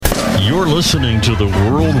You're listening to the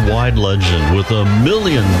worldwide legend with $1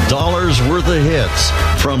 million worth of hits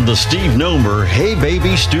from the Steve Nomer Hey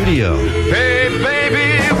Baby studio. Hey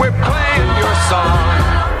baby, we're playing your song.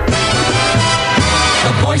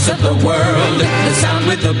 The voice of the world, the sound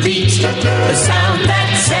with the beat, the sound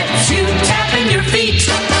that sets you tapping your feet.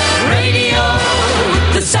 Radio,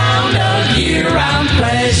 the sound of year-round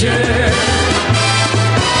pleasure.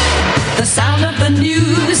 The sound of the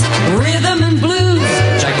news, rhythm and blues,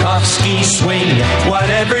 Tchaikovsky swing,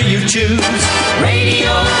 whatever you choose.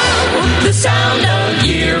 Radio, the sound of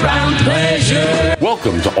year-round pleasure.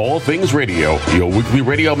 Welcome to All Things Radio, your weekly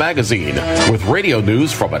radio magazine, with radio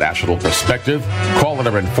news from a national perspective,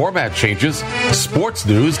 calendar and format changes, sports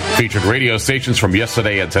news, featured radio stations from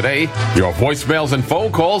yesterday and today, your voicemails and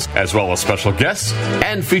phone calls, as well as special guests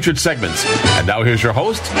and featured segments. And now here's your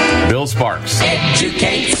host, Bill Sparks.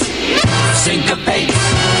 Educates, syncopates,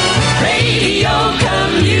 radio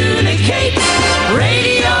communicates,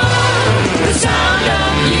 radio, the sound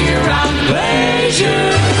of year-round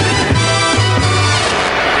pleasure.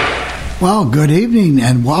 Well, good evening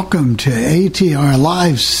and welcome to ATR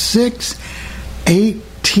Live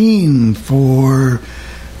 6/18 for,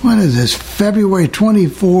 what is this, February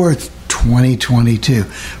 24th, 2022.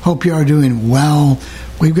 Hope you are doing well.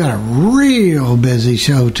 We've got a real busy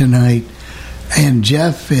show tonight, and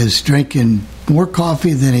Jeff is drinking more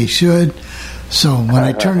coffee than he should. So when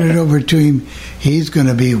I turn it over to him, he's going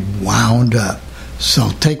to be wound up.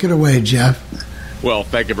 So take it away, Jeff. Well,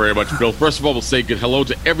 thank you very much, Bill. First of all, we'll say good hello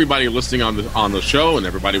to everybody listening on the show, and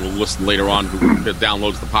everybody will listen later on who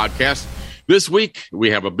downloads the podcast. This week,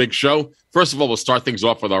 we have a big show. First of all, we'll start things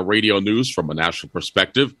off with our radio news from a national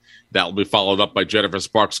perspective. That will be followed up by Jennifer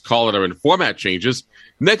Sparks' calendar and format changes.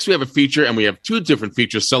 Next, we have a feature, and we have two different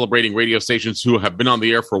features celebrating radio stations who have been on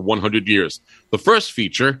the air for 100 years. The first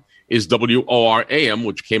feature is WOR-AM,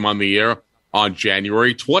 which came on the air on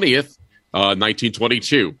January 20th,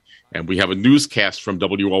 1922. And we have a newscast from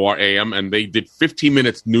WOR-AM, and they did 15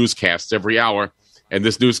 minutes newscasts every hour. And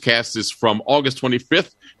this newscast is from August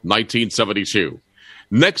 25th, 1972.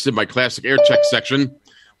 Next, in my classic air check section,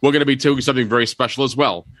 we're going to be doing something very special as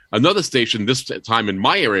well. Another station, this time in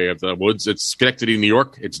my area of the woods, it's Schenectady, New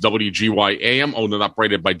York. It's WGY-AM, owned and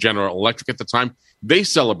operated by General Electric at the time. They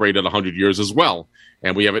celebrated 100 years as well.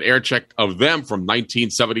 And we have an air check of them from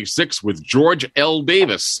 1976 with George L.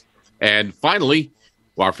 Davis. And finally,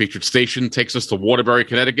 our featured station takes us to Waterbury,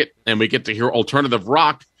 Connecticut, and we get to hear alternative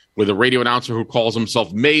rock with a radio announcer who calls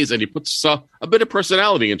himself Maze, and he puts a bit of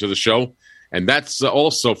personality into the show. And that's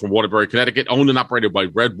also from Waterbury, Connecticut, owned and operated by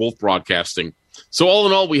Red Wolf Broadcasting. So all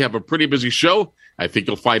in all, we have a pretty busy show. I think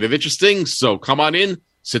you'll find it interesting. So come on in,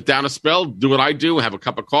 sit down a spell, do what I do, have a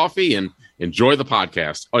cup of coffee, and enjoy the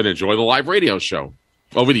podcast and enjoy the live radio show.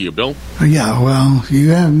 Over to you, Bill. Yeah, well, you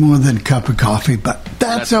have more than a cup of coffee, but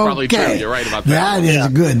that's okay. Probably true. You're right about that. That is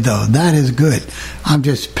good, though. That is good. I'm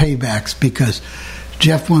just paybacks because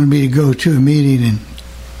Jeff wanted me to go to a meeting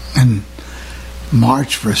in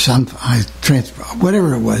March for something.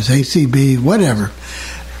 Whatever it was, ACB, whatever.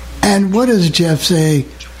 And what does Jeff say?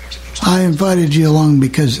 I invited you along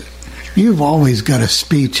because you've always got a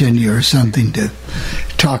speech in you or something to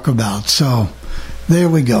talk about. So there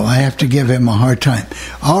we go. I have to give him a hard time.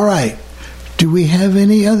 All right. Do we have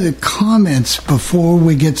any other comments before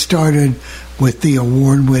we get started with the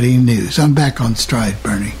award-winning news? I'm back on stride,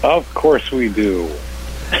 Bernie. Of course we do.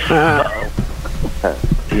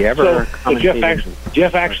 Jeff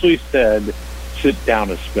actually said, sit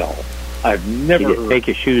down a spell. I've never take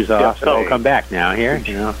your shoes off. So come back now here.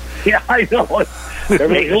 You know. Yeah, I know.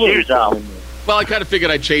 Take your shoes off. Well, I kind of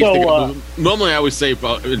figured I'd change things. Normally, I always say,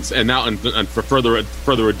 and now, and for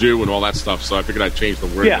further ado and all that stuff. So I figured I'd change the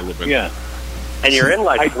word a little bit. Yeah. And you're in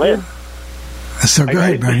like Flynn. So go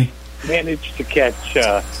ahead, Bernie. Managed to catch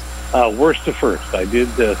worst to first. I did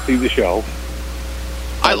see the show.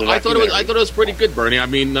 I thought it was pretty good, Bernie. I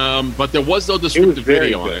mean, but there was no descriptive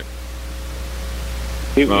video on it.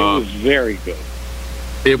 It was very good.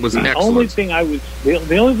 It was excellent. The only thing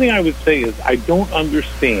I would say is I don't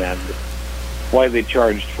understand why they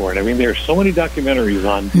charged for it. I mean, there are so many documentaries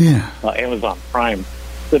on Amazon Prime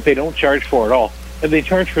that they don't charge for at all. And they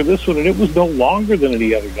charged for this one, and it was no longer than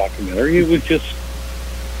any other documentary. It was just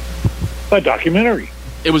a documentary.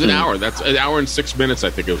 It was an hour. That's an hour and 6 minutes,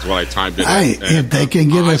 I think it was what I timed it. If they can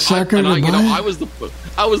get a sucker to buy it.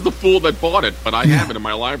 I was the fool that bought it, but I have it in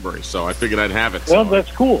my library, so I figured I'd have it. Well,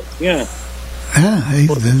 that's cool. Yeah. Yeah.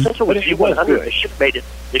 Since it was Z100,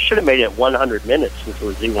 they should have made it 100 minutes since it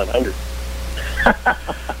was Z100.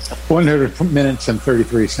 100 minutes and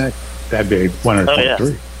 33 seconds. That'd be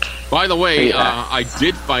 123. By the way, I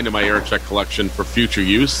did find in my AirCheck collection for future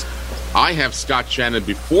use I have Scott Shannon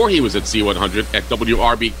before he was at Z100 at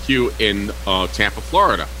WRBQ in Tampa,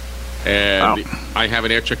 Florida. And I have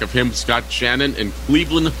an air check of him, Scott Shannon, and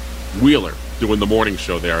Cleveland Wheeler doing the morning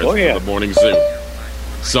show there as the Morning Zoo.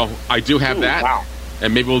 So I do have that. Wow.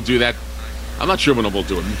 And maybe we'll do that. I'm not sure when we'll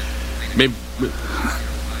do it. Maybe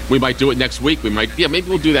we might do it next week. Maybe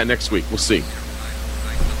we'll do that next week. We'll see.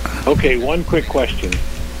 Okay, one quick question.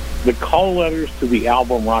 The call letters to the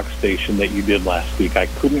album Rock Station that you did last week, I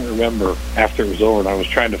couldn't remember after it was over, and I was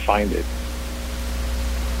trying to find it.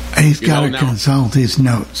 He's got to consult his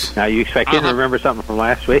notes. Now you expect him to remember something from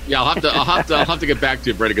last week? Yeah, I'll have to get back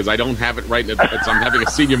to you, Brady, because I don't have it right. I'm having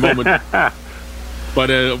a senior moment. But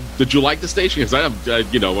did you like the station? Because I have,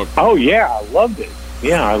 Oh yeah, I loved it.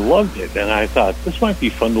 Yeah, I loved it, and I thought this might be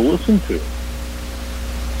fun to listen to.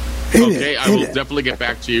 I will definitely get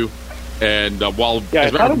back to you. And while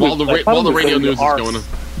the radio news is going on,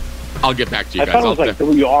 I'll get back to you guys. I thought it was like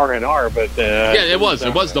WRNR, but it was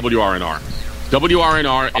WRNR.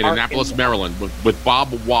 WRNR in Annapolis, Maryland, with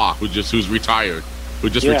Bob Wah, who's retired,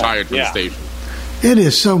 retired from the station. It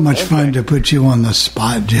is so much fun to put you on the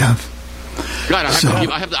spot, Jeff. God,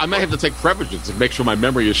 I might have to take Prevagen to make sure my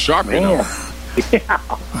memory is sharp. Yeah.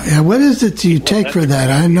 What is it you take for that?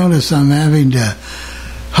 I notice I'm having to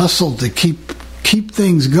hustle to keep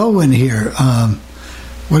things going here.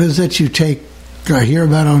 What is it you take? I hear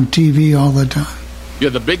about on TV all the time. Yeah,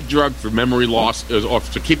 the big drug for memory loss or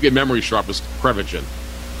to keep your memory sharp is Prevagen.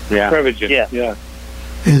 Yeah, Prevagen. Yeah.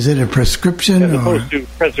 Is it a prescription as opposed to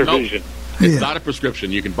Preservision? Nope. It's not a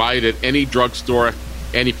prescription. You can buy it at any drugstore,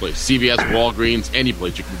 any place, CVS, Walgreens, any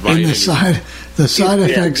place. You can buy it. The side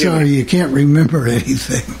effects are you can't remember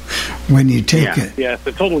anything when you take it. Yeah, it's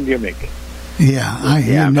a total gimmick. Yeah,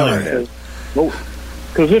 you know it.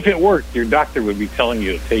 Because if it worked, your doctor would be telling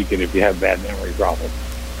you to take it if you have bad memory problems.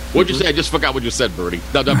 What'd you say? I just forgot what you said, Bertie.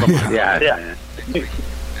 No, never mind. Yeah.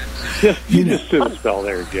 You just threw a spell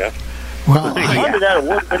there, Jeff. Well, under that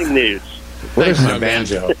award-winning news. Where's my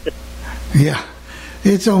banjo? Yeah,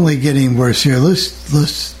 it's only getting worse here.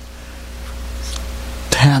 Let's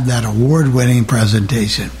have that award-winning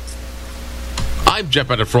presentation. I'm Jeff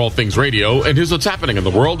Bennett for All Things Radio, and here's what's happening in the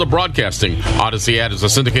world of broadcasting. Odyssey Ad is a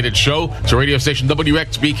syndicated show to radio station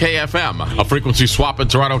WXBK-FM. A frequency swap in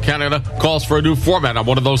Toronto, Canada calls for a new format on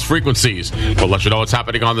one of those frequencies. We'll let you know what's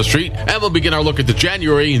happening on the street, and we'll begin our look at the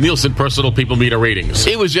January Nielsen Personal People Meter ratings.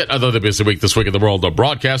 It was yet another busy week this week in the world of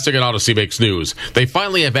broadcasting, and Odyssey makes news. They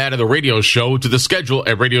finally have added a radio show to the schedule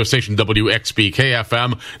at radio station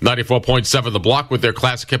WXBK-FM 94.7 The Block with their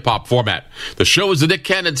classic hip-hop format. The show is the Nick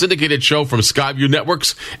Cannon syndicated show from Skyview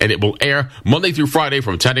Networks, and it will air Monday through Friday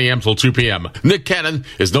from 10 a.m. till 2 p.m. Nick Cannon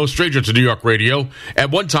is no stranger to New York radio. At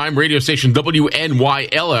one time, radio station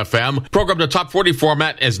WNYL-FM programmed a top 40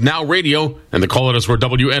 format as Now Radio, and the call-letters were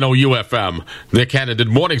WNOU-FM. Nick Cannon did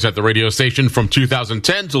mornings at the radio station from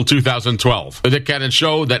 2010 till 2012. The Nick Cannon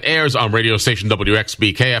show that airs on radio station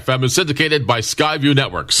WXBK-FM is syndicated by Skyview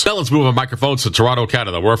Networks. Now let's move our microphones to Toronto,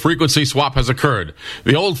 Canada, where a frequency swap has occurred.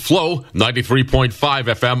 The old Flow 93.5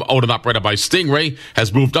 FM, owned and operated by Stingray,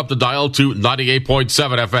 has moved up the dial to 98.7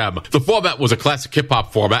 FM. The format was a classic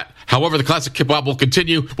hip-hop format. However, the classic hip-hop will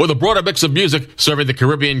continue with a broader mix of music serving the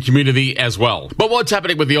Caribbean community as well. But what's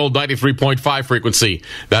happening with the old 93.5 frequency?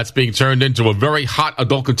 That's being turned into a very hot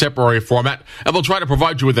adult contemporary format, and we'll try to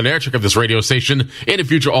provide you with an air check of this radio station in a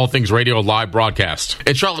future All Things Radio live broadcast.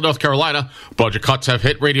 In Charlotte, North Carolina, budget cuts have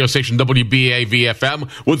hit radio station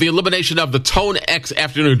WBAV-FM with the elimination of the Tone X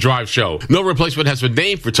Afternoon Drive show. No replacement has been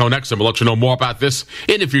named for Tone X, and we'll let you know more about this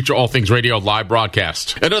in a future All Things Radio live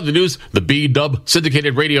broadcast. In other news, the B-Dub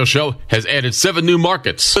syndicated radio show has added 7 new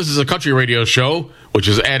markets. This is a country radio show, which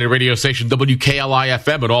has added radio station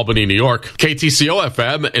WKLI-FM in Albany, New York,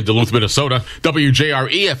 KTCO-FM in Duluth, Minnesota,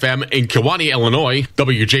 WJRE-FM in Kewanee, Illinois,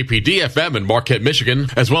 WJPD-FM in Marquette, Michigan,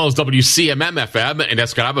 as well as WCMM-FM in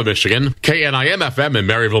Escanaba, Michigan, KNIM-FM in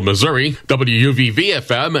Maryville, Missouri,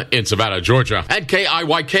 WUVV-FM in Savannah, Georgia, and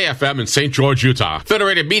KIYK-FM in St. George, Utah.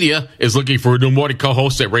 Federated Media is looking for a new morning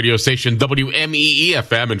co-host at radio station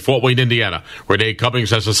WMEE-FM in Fort Wayne, Indiana. Renee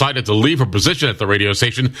Cummings has decided to leave her position at the radio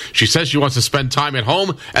station. She says she wants to spend time at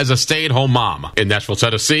home as a stay-at-home mom. In Nashville,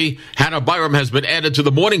 Tennessee, Hannah Byram has been added to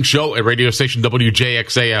the morning show at radio station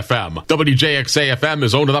WJXA-FM. WJXA-FM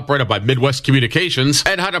is owned and operated by Midwest Communications,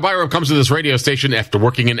 and Hannah Byram comes to this radio station after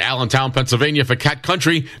working in Allentown, Pennsylvania for Cat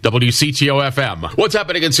Country, WCTO-FM. What's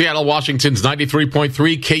happening in Seattle, Washington's 93.3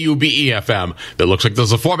 KUBE-FM? It looks like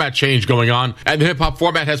there's a format change going on, and the hip-hop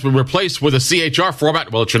format has been replaced with a CHR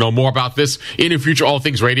format. We'll let you know more about this in a future All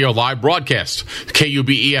Things Radio live broadcast.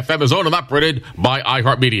 KUBE-FM is owned and operated by by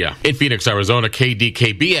iHeartMedia. In Phoenix, Arizona,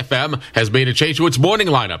 KDKB-FM has made a change to its morning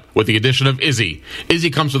lineup with the addition of Izzy. Izzy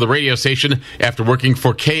comes to the radio station after working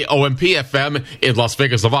for KOMP-FM in Las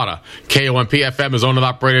Vegas, Nevada. KOMP-FM is owned and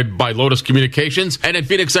operated by Lotus Communications, and in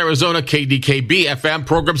Phoenix, Arizona, KDKB-FM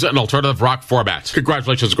programs an alternative rock format.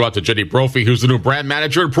 Congratulations go out to Jenny Brophy, who's the new brand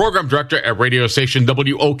manager and program director at radio station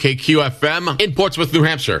WOKQ-FM in Portsmouth, New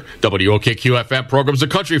Hampshire. WOKQ-FM programs a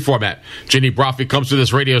country format. Jenny Brophy comes to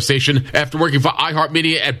this radio station after working for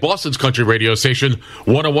iHeartMedia at Boston's country radio station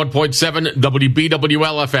 101.7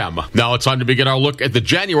 WBWL-FM. Now it's time to begin our look at the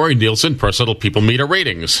January Nielsen Personal People Meter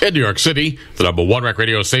ratings. In New York City, the number 1 ranked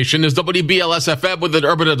radio station is WBLS-FM with an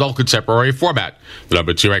urban adult contemporary format. The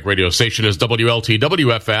number 2 ranked radio station is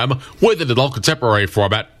WLTW-FM with an adult contemporary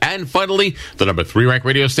format. And finally, the number 3 ranked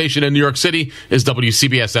radio station in New York City is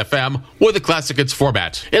WCBS-FM with a classic hits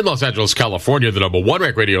format. In Los Angeles, California, the number 1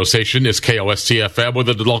 ranked radio station is KOST-FM with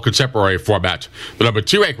an adult contemporary format. The number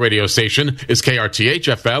 2 ranked radio station is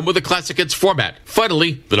KRTH-FM with a classic hits format.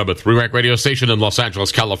 Finally, the number 3 ranked radio station in Los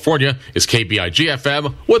Angeles, California is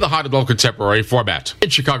KBIG-FM with a hot adult contemporary format. In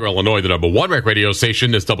Chicago, Illinois, the number 1 ranked radio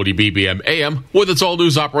station is WBBM-AM with its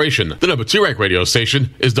all-news operation. The number 2 ranked radio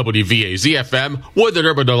station is WVAZ-FM with an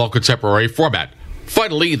urban adult contemporary format.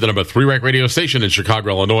 Finally, the number 3 ranked radio station in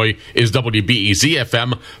Chicago, Illinois is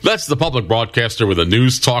WBEZ-FM. That's the public broadcaster with a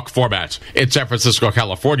news talk format. In San Francisco,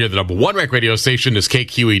 California, the number 1 ranked radio station is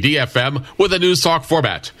KQED-FM with a news talk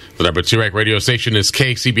format. The number 2 ranked radio station is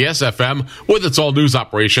KCBS-FM with its all-news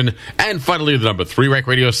operation. And finally, the number 3 ranked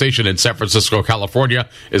radio station in San Francisco, California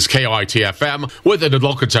is KOIT-FM with an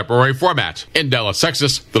adult contemporary format. In Dallas,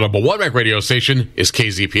 Texas, the number 1 ranked radio station is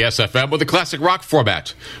KZPS-FM with a classic rock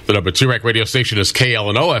format. The number 2 ranked radio station is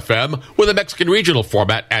KLNO-FM with a Mexican regional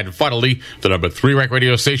format. And finally, the number 3 ranked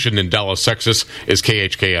radio station in Dallas, Texas is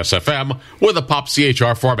KHKS-FM with a pop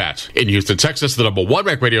CHR format. In Houston, Texas, the number 1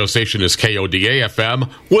 ranked radio station is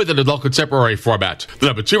KODA-FM with an adult contemporary format. The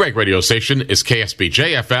number 2 ranked radio station is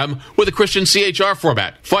KSBJ-FM with a Christian CHR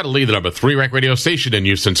format. Finally, the number 3 ranked radio station in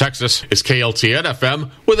Houston, Texas is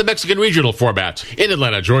KLTN-FM with a Mexican regional format. In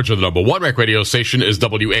Atlanta, Georgia, the number 1 ranked radio station is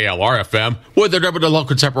WALR-FM with an urban adult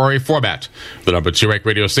contemporary format. The number 2 ranked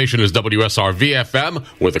radio station is WSRV-FM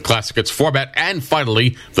with a classic hits format. And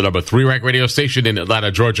finally, the number 3 ranked radio station in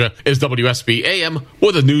Atlanta, Georgia is WSB-AM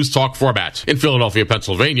with a news talk format. In Philadelphia,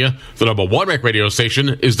 Pennsylvania, the number 1 ranked radio station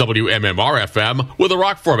is WMMR-FM with a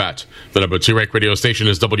rock format. The number 2 ranked radio station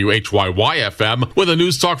is WHYY-FM with a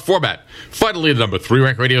news talk format. Finally, the number 3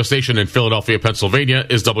 ranked radio station in Philadelphia, Pennsylvania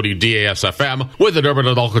is WDAS-FM with an urban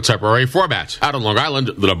adult contemporary format. Out on Long Island,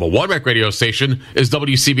 the number 1 ranked radio station is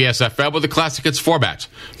WCBS-FM with a classic hits format.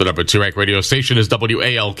 The number 2 ranked radio station is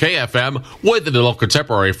WALK-FM with an adult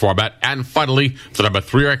contemporary format. And finally, the number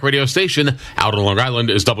 3 ranked radio station out on Long Island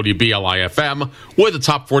is WBLI-FM with a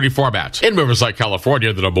top 40 format. In Riverside,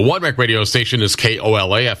 California, the number 1 ranked radio station is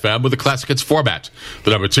KOLA-FM with a classic hits format.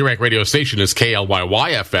 The number 2 ranked radio station is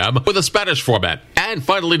KLYY-FM with a Spanish format. And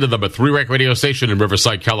finally, the number 3 ranked radio station in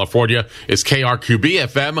Riverside, California is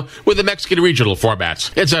KRQB-FM with a Mexican regional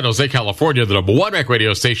format. In San Jose, California, the number 1 ranked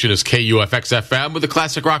radio station is KUFX-FM with a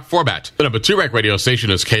classic rock format. The number 2 ranked radio station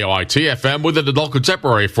is KOIT-FM with an adult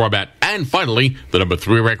contemporary format. And finally, the number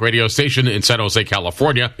 3 ranked radio station in San Jose,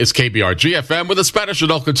 California is KBRG-FM with a Spanish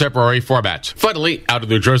adult contemporary format. Finally, out of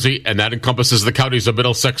New Jersey, and that encompasses the counties of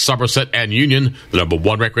Middlesex, Somerset, and Union, the number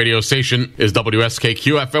 1 ranked radio station is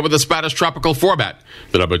WSKQ-FM with a Spanish tropical format.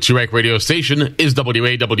 The number 2 ranked radio station is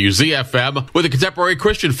WAWZ-FM with a contemporary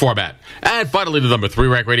Christian format. And finally, the number 3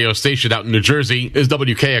 ranked radio station out in New Jersey is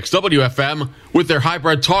WKXW-FM with their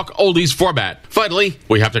hybrid talk oldies format. Finally,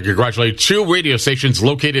 we have to congratulate 2 radio stations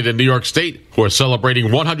located in New York State who are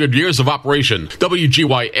celebrating 100 years of operation.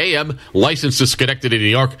 WGY-AM, licensed to Schenectady, New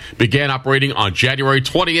York, began operating on January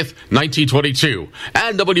 20th, 1922.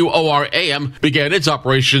 And WOR-AM began its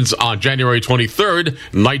operations on January 23rd,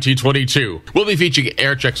 1922. We'll be featuring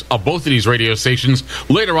air checks of both of these radio stations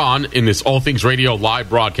later on in this All Things Radio live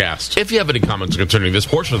broadcast. If you have any comments concerning this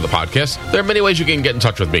portion of the podcast, there are many ways you can get in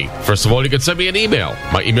touch with me. First of all, you can send me an email.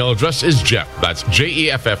 My email address is Jeff. That's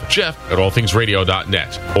Jeff, Jeff at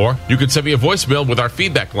allthingsradio.net. Or you can send me a voicemail with our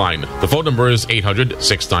feedback line. The phone number is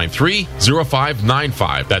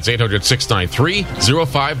 800-693-0595. That's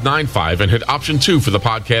 800-693-0595. And hit option 2 for the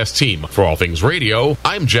podcast team. For All Things Radio,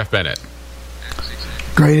 I'm Jeff Bennett.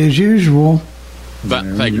 Great as usual.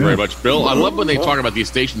 Thank you very much, Bill. I love when they talk about these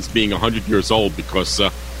stations being 100 years old because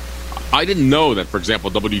I didn't know that, for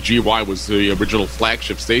example, WGY was the original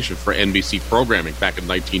flagship station for NBC programming back in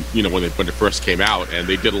when it first came out, and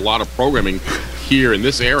they did a lot of programming here in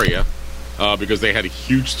this area because they had a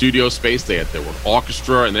huge studio space. They had their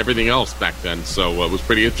orchestra and everything else back then. So it was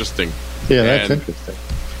pretty interesting. Yeah, that's interesting.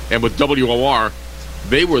 And with WOR,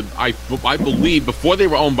 they were, I believe, before they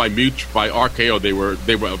were owned by RKO,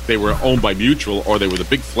 they were owned by Mutual, or they were the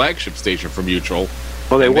big flagship station for Mutual.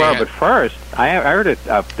 Well, they were, but first, I heard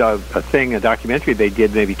a documentary they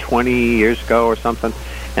did maybe 20 years ago or something,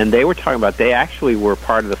 and they were talking about they actually were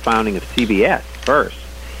part of the founding of CBS first,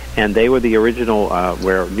 and they were the original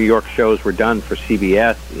where New York shows were done for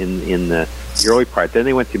CBS in the early part. Then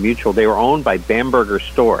they went to Mutual. They were owned by Bamberger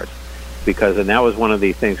Stores, and that was one of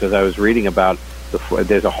the things, as I was reading about.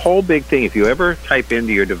 There's a whole big thing. If you ever type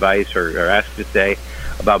into your device or ask to say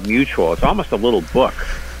about Mutual, it's almost a little book.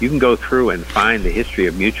 You can go through and find the history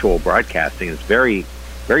of Mutual Broadcasting. It's very,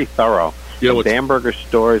 very thorough. Bamberger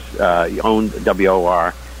Stores owned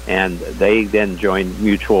WOR, and they then joined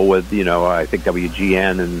Mutual with, I think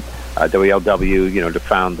WGN and WLW, to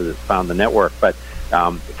found the network. But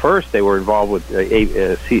first, they were involved with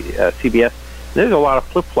CBS. There's a lot of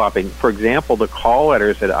flip-flopping. For example, the call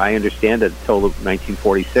letters that I understand until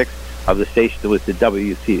 1946 of the station that was the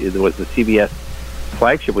CBS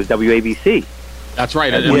flagship was WABC. That's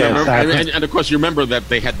right, and of course you remember that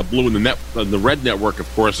they had the blue and the red network, of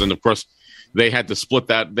course, and of course they had to split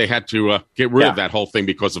that. They had to get rid of that whole thing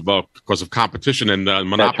because of competition and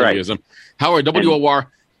monopolyism. Right. However, WOR,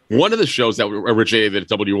 one of the shows that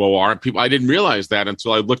originated at WOR, I didn't realize that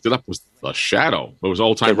until I looked it up, was The Shadow. It was an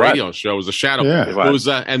old-time radio show. It was The Shadow. Yeah, it was,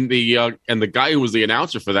 and the guy who was the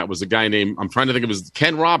announcer for that was a guy named, I'm trying to think of his,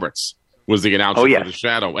 Ken Roberts was the announcer for The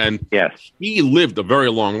Shadow. And he lived a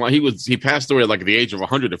very long life. He passed away at the age of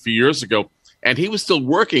 100 a few years ago, and he was still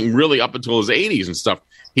working really up until his 80s and stuff.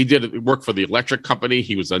 He did work for the electric company.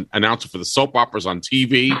 He was an announcer for the soap operas on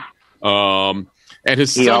TV. And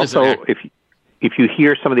his son also, if you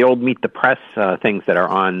hear some of the old Meet the Press things that are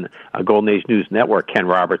on Golden Age News Network, Ken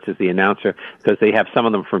Roberts is the announcer, because they have some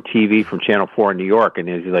of them from TV from Channel 4 in New York, and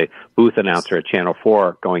he's a booth announcer at Channel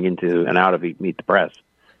 4 going into and out of Meet the Press.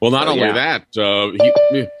 Well, not only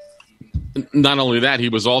that, he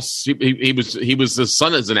was also his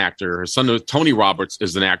son is an actor. His son Tony Roberts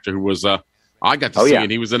is an actor who was I got to see, and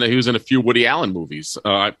he was in a few Woody Allen movies.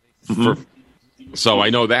 So I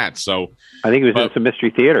know that. So I think he was in some mystery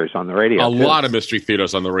theaters on the radio. A lot of mystery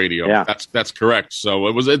theaters on the radio. Yeah, that's correct. So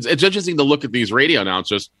it's interesting to look at these radio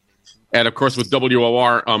announcers, and of course with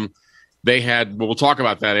WOR, they had. We'll talk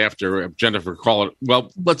about that after Jennifer Caller.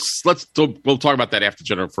 Well, we'll talk about that after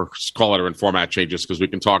Jennifer Caller and format changes, because we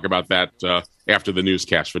can talk about that after the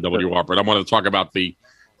newscast for WOR. But I wanted to talk about the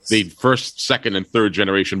first, second, and third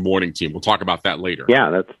generation morning team. We'll talk about that later. Yeah,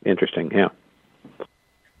 that's interesting. Yeah.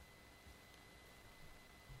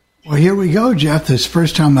 Well, here we go, Jeff. This is the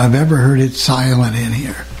first time I've ever heard it silent in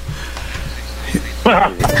here.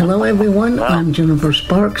 Hello, everyone. I'm Jennifer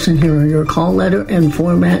Sparks, and here are your call letter and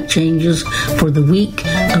format changes for the week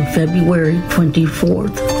of February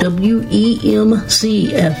 24th.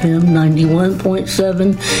 WEMC FM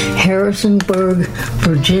 91.7, Harrisonburg,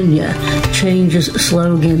 Virginia, changes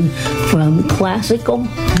slogan from classical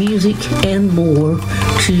music and more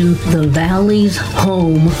to the Valley's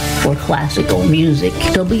home for classical music.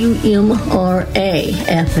 WMRA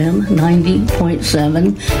FM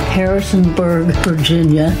 90.7, Harrisonburg,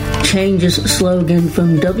 Virginia, changes slogan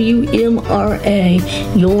from WMRA,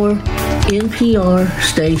 your NPR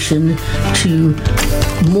station, to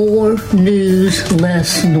more news,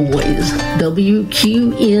 less noise.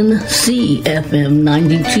 WQNC FM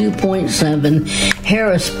 92.7,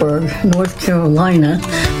 Harrisburg, North Carolina,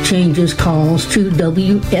 changes calls to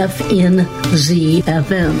WFNZ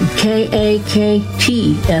FM.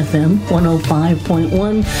 KAKT FM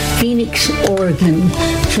 105.1, Phoenix, Oregon,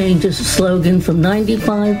 changes slogan from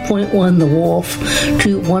 95.1 The Wolf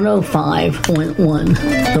to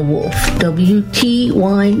 105.1 The Wolf.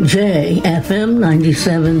 WTYJ FM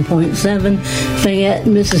 97.7, Fayette,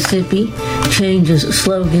 Mississippi, changes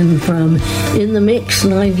slogan from In the Mix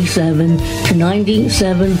 97 to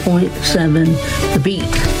 97.7 The Beat.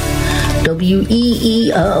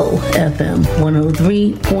 WEEO FM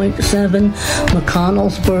 103.7,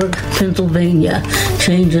 McConnellsburg, Pennsylvania,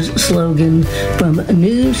 changes slogan from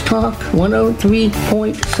News Talk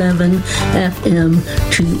 103.7 FM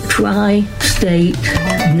to Tri-State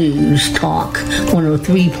News Talk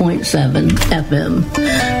 103.7 FM.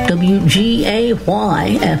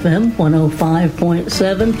 WGAY FM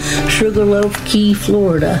 105.7, Sugarloaf Key,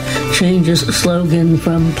 Florida, changes slogan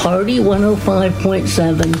from Party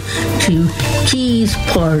 105.7 to Keys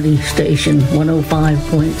Party Station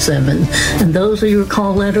 105.7. And those are your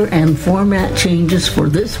call letter and format changes for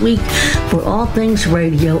this week. For All Things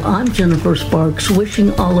Radio, I'm Jennifer Sparks,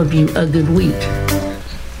 wishing all of you a good week.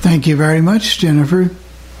 Thank you very much, Jennifer.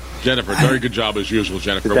 Jennifer, very good job as usual,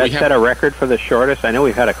 Jennifer. Did that set a record for the shortest? I know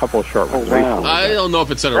we've had a couple of short ones recently. I don't know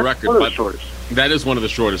if it set a record, but that is one of the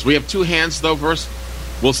shortest. We have two hands, though, first.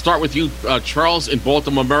 We'll start with you, Charles, in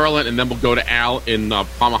Baltimore, Maryland, and then we'll go to Al in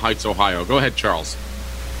Palmer Heights, Ohio. Go ahead, Charles.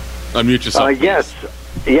 Unmute yourself.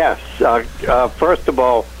 Yes. First of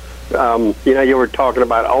all, you were talking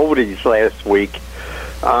about oldies last week.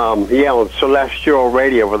 On Celestial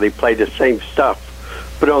Radio, where they play the same stuff.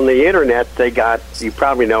 But on the Internet, they got, you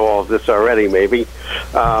probably know all of this already, maybe.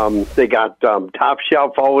 They got Top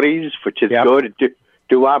Shelf Oldies, which is good.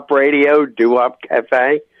 Doo-Wop Radio, Doo-Wop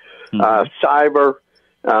Cafe, Cyber,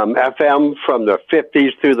 FM from the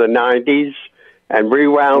 50s through the 90s, and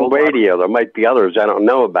Rewound Radio. There might be others I don't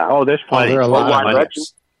know about. Oh, there's plenty. There are a lot of Legend.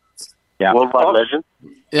 Yeah. Worldwide Legend.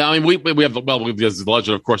 Yeah, I mean, we have there's the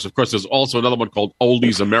Legend, of course. Of course, there's also another one called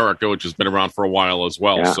Oldies America, which has been around for a while as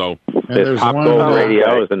well. Yeah. So there's Pop Gold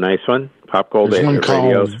Radio is a nice one. Pop Gold Radio.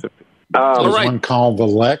 There's one called the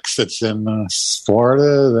Lex that's in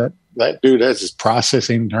Florida. That dude has his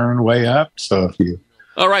processing turned way up. So if you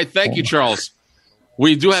all right, thank you, Charles.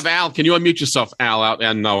 We do have Al. Can you unmute yourself, Al, out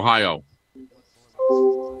in Ohio?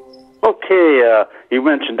 Okay, you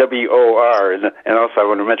mentioned WOR, and also I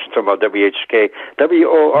want to mention something about WHK.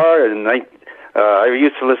 WOR, and I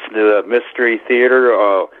used to listen to the Mystery Theater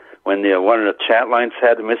when one of the chat lines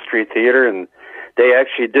had the Mystery Theater, and they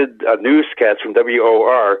actually did a newscast from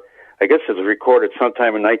WOR. I guess it was recorded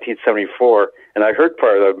sometime in 1974, and I heard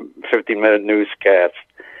part of the 15-minute newscast.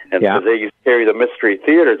 And they used to carry the Mystery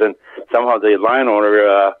Theaters, and somehow the line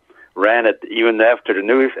owner ran it even after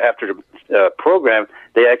the program.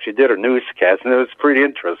 They actually did a newscast, and it was pretty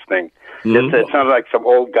interesting. It sounded like some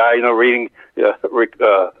old guy, reading. That's what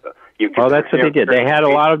they did. They had a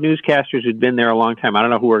lot of newscasters who'd been there a long time. I don't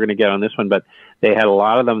know who we're going to get on this one, but they had a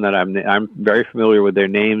lot of them that I'm very familiar with their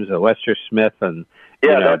names. Lester Smith and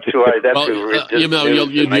that's who. You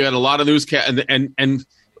had a lot of newscasts, and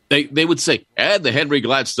they would say, the Henry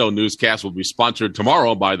Gladstone newscast will be sponsored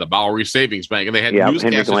tomorrow by the Bowery Savings Bank, and they had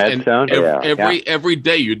newscasters, and every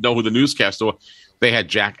day you'd know who the newscaster was. They had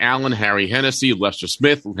Jack Allen, Harry Hennessy, Lester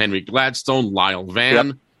Smith, Henry Gladstone, Lyle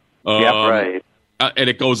Van. Right. And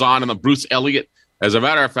it goes on. And Bruce Elliott. As a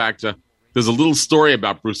matter of fact, there's a little story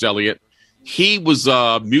about Bruce Elliott. He was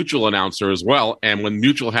a Mutual announcer as well. And when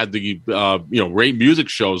Mutual had the great music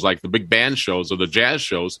shows like the big band shows or the jazz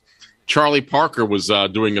shows, Charlie Parker was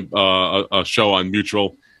doing a show on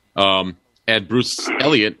Mutual. And Bruce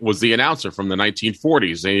Elliott was the announcer from the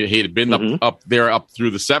 1940s. He had been up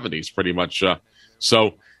through the 70s pretty much. And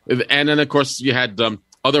then, of course, you had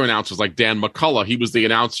other announcers like Dan McCullough. He was the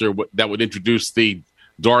announcer that would introduce the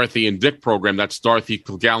Dorothy and Dick program. That's Dorothy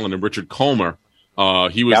Kilgallen and Richard Colmer.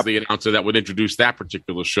 He was the announcer that would introduce that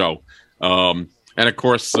particular show. And, of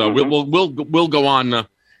course, we'll go on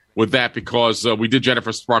with that because we did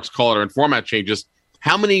Jennifer Sparks' caller and format changes.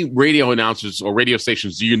 How many radio announcers or radio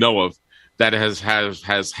stations do you know of that has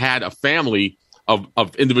had a family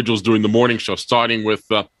of individuals doing the morning show, starting with,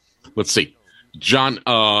 let's see, John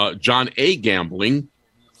A. Gambling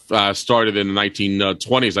started in the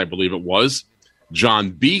 1920s, I believe it was.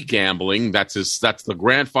 John B. Gambling, that's the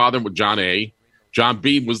grandfather with John A. John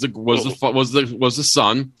B. was the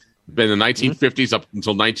son, been in the 1950s up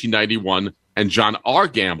until 1991, and John R.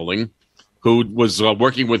 Gambling, who was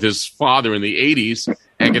working with his father in the 80s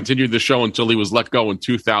and continued the show until he was let go in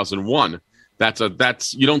 2001.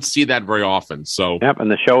 That's you don't see that very often. So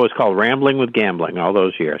and the show was called Rambling with Gambling all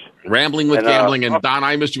those years. Rambling with Gambling, and Don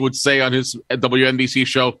Imus would say on his WNBC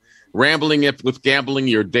show, "Rambling with gambling,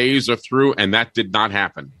 your days are through," and that did not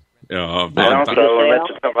happen. And also, I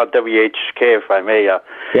mentioned something about WHK, if I may.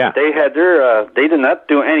 They had they did not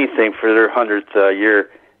do anything for their 100th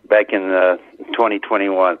year back in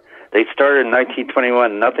 2021. They started in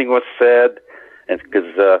 1921. Nothing was said.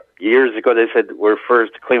 Because years ago they said we're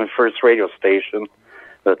Cleveland's first radio station,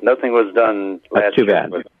 but nothing was done last year.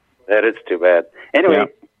 That's too bad. That is too bad. Anyway,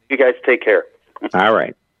 you guys take care. All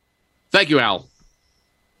right. Thank you, Al.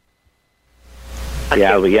 Yeah,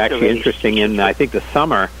 it'll be actually interesting in, I think, the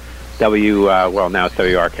summer, now it's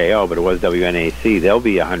WRKO, but it was WNAC. They'll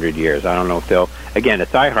be 100 years. I don't know if they'll, again,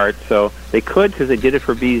 it's iHeart, so they could because they did it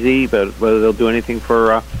for BZ, but whether they'll do anything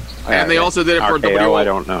for And they also did it for RKO, I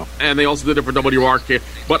don't know. And they also did it for WRK.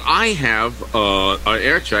 But I have an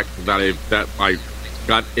air check that I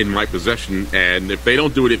got in my possession, and if they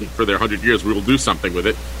don't do anything for their 100 years, we will do something with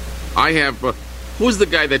it. I have who's the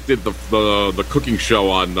guy that did the cooking show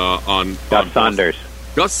on Gus Saunders.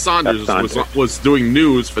 Gus Saunders was doing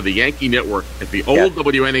news for the Yankee Network at the old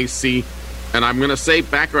WNAC, and I'm going to say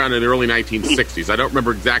back around in the early 1960s. I don't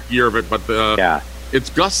remember exact year of it, but it's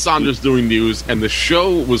Gus Saunders doing news, and the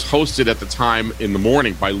show was hosted at the time in the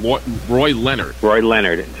morning by Roy Leonard. Roy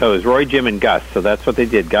Leonard. So it was Roy, Jim, and Gus. So that's what they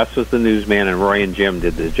did. Gus was the newsman, and Roy and Jim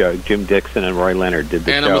did the show. Jim Dixon and Roy Leonard did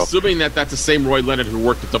the show. And I'm assuming that that's the same Roy Leonard who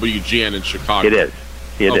worked at WGN in Chicago. It is.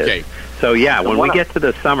 It is. So, when we get to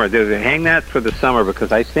the summer, hang that for the summer,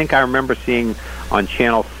 because I think I remember seeing on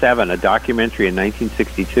Channel 7 a documentary in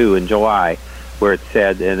 1962 in July where it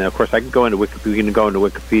said, and of course I can go into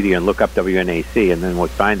Wikipedia and look up WNAC, and then we'll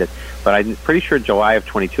find it. But I'm pretty sure July of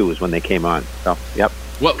 22 is when they came on. So, yep.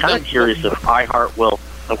 Well, I'm kind of curious if iHeart will.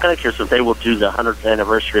 I'm kind of curious if they will do the 100th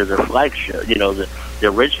anniversary of their flagship. You know, the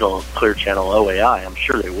original Clear Channel OAI. I'm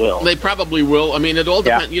sure they will. They probably will. I mean, it all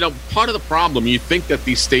depends. You know, part of the problem, you think that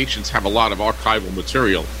these stations have a lot of archival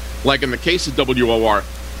material. Like in the case of WOR,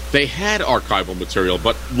 they had archival material,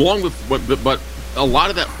 but a lot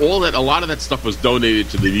of that stuff was donated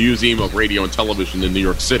to the Museum of Radio and Television in New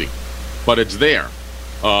York City. But it's there.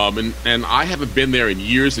 And I haven't been there in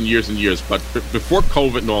years and years and years. But before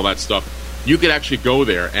COVID and all that stuff, you could actually go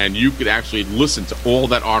there and you could actually listen to all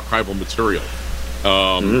that archival material.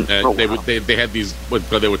 They had these, but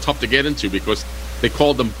they were tough to get into because they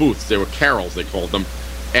called them booths. They were carols, they called them.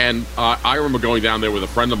 And I remember going down there with a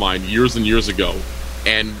friend of mine years and years ago.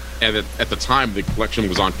 And at the time, the collection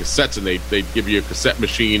was on cassettes, and they'd give you a cassette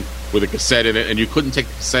machine with a cassette in it, and you couldn't take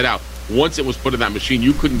the cassette out. Once it was put in that machine,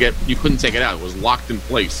 you couldn't take it out. It was locked in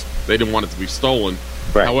place. They didn't want it to be stolen.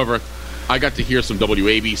 Right. However, I got to hear some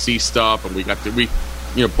WABC stuff,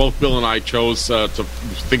 and both Bill and I chose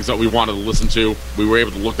things that we wanted to listen to. We were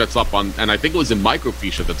able to look that stuff on, and I think it was in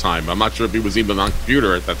microfiche at the time. I'm not sure if it was even on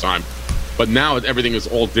computer at that time, but now everything is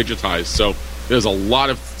all digitized. So there's a lot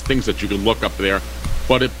of things that you can look up there.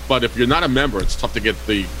 But if you're not a member, it's tough to get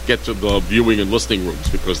to the viewing and listening rooms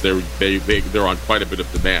because they're on quite a bit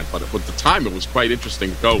of demand. But at the time, it was quite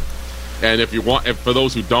interesting to go. And for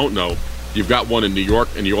those who don't know, you've got one in New York,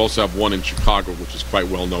 and you also have one in Chicago, which is quite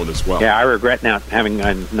well known as well. Yeah, I regret not having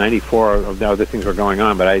 94 of the other things were going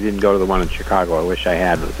on, but I didn't go to the one in Chicago. I wish I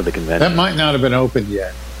had for the convention. That might not have been open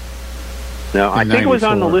yet. No, I think it was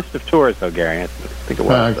on the list of tours, though, Gary. I think it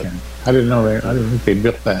was. Okay. I didn't know I didn't think they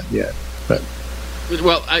built that yet, but.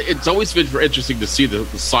 Well, it's always been interesting to see the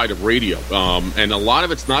side of radio, and a lot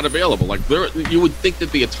of it's not available. Like you would think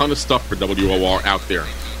there'd be a ton of stuff for WOR out there,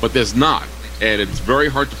 but there's not, and it's very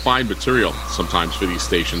hard to find material sometimes for these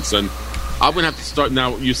stations. And I'm going to have to start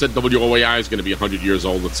now. You said WOAI is going to be 100 years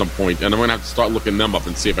old at some point, and I'm going to have to start looking them up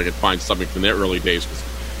and see if I can find something from their early days. Because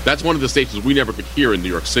that's one of the stations we never could hear in New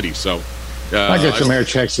York City. So I get some air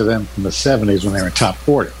checks of them from the 70s when they were in top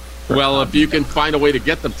 40. Well, if you can find a way to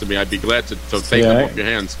get them to me, I'd be glad to take them off your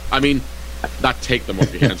hands. I mean, not take them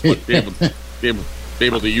off your hands, but be able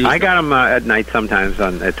to use them. I got them at night sometimes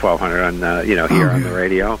at 1200 on here on the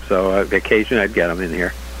radio. So occasionally I'd get them in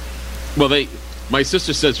here. Well, my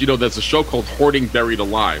sister says, there's a show called Hoarding Buried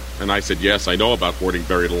Alive. And I said, yes, I know about Hoarding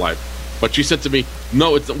Buried Alive. But she said to me,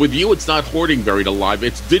 no, with you it's not Hoarding Buried Alive,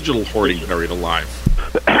 it's Digital Hoarding Buried Alive.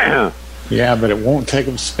 Yeah, but it won't take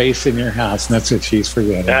up space in your house, and that's what she's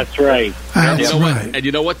forgetting. That's right. That's right. And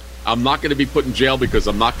you know what? I'm not going to be put in jail because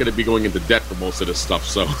I'm not going to be going into debt for most of this stuff.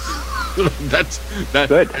 So that's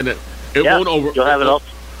good. And it won't over. You'll have it all.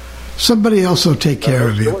 Somebody else will take care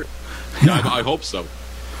of you. Yeah, I hope so.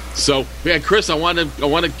 So, Chris, I want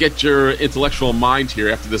to get your intellectual mind here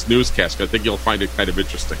after this newscast. I think you'll find it kind of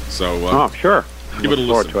interesting. So, sure. Give it a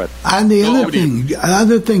listen. To it. And the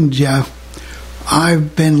other thing, Jeff.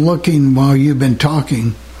 I've been looking while you've been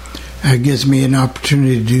talking. It gives me an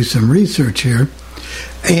opportunity to do some research here.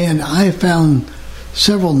 And I found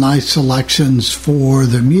several nice selections for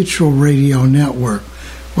the Mutual Radio Network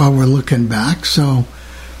while we're looking back. So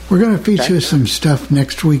we're going to feature some stuff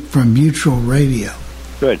next week from Mutual Radio.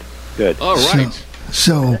 Good. All right.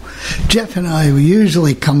 So Jeff and I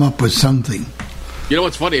usually come up with something. You know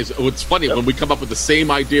what's funny when we come up with the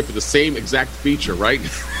same idea for the same exact feature, right?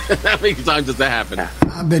 How many times does that happen?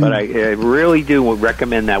 But I really do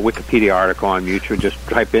recommend that Wikipedia article on Mutual. Just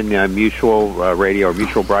type in Mutual Radio or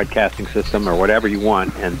Mutual Broadcasting System or whatever you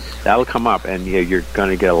want, and that'll come up. And you're going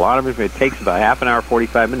to get a lot of it. It takes about half an hour,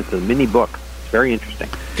 45 minutes. It's a mini book. very interesting.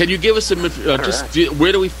 Can you give us some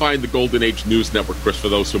where do we find the Golden Age News Network, Chris, for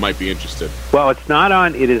those who might be interested? Well, it is not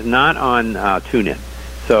on TuneIn.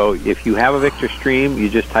 So if you have a Victor stream, you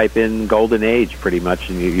just type in Golden Age pretty much,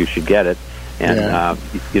 and you should get it. And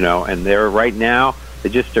and they're right now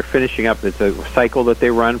they're finishing up. It's a cycle that they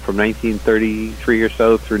run from 1933 or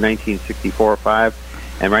so through 1964 or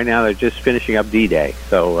 5, and right now they're just finishing up D-Day.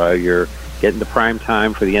 So you're getting the prime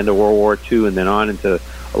time for the end of World War II, and then on into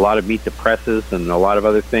a lot of Meet the Presses and a lot of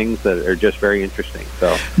other things that are just very interesting.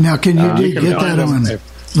 So now, can you get that on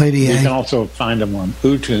Lady A? You can also find them on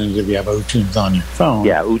uTunes if you have uTunes on your phone.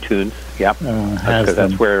 Yeah, uTunes. Yep, because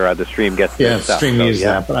that's where the stream gets. Yeah, the stream uses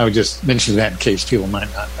that. But I would just mention that in case people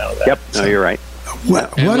might not know that. Yep. No, you're right.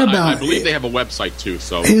 What about? I believe they have a website too.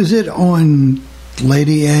 So is it on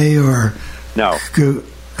Lady A or no?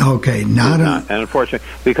 Okay, not. And unfortunately,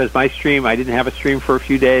 because my stream, I didn't have a stream for a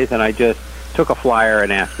few days, and I just took a flyer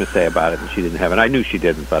and asked Miss A about it, and she didn't have it. I knew she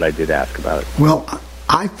didn't, but I did ask about it. Well,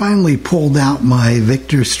 I finally pulled out my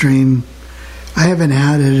Victor stream. I haven't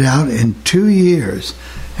had it out in 2 years.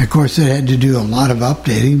 Of course, it had to do a lot of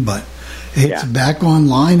updating, but it's back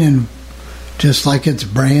online and just like it's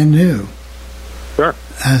brand new. Sure.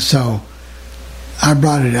 So I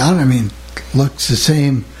brought it out. I mean, looks the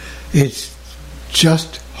same. It's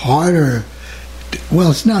just harder.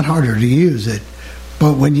 Well, it's not harder to use it,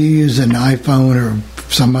 but when you use an iPhone or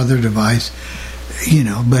some other device,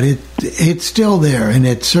 but it's still there, and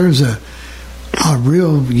it serves a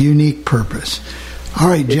real unique purpose. All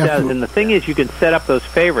right, Jeff. It does, and the thing is, you can set up those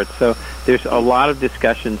favorites. So there's a lot of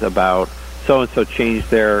discussions about so-and-so changed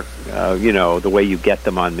their, the way you get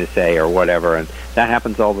them on Miss A or whatever, and that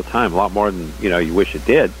happens all the time, a lot more than, you wish it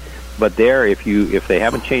did. But there, if they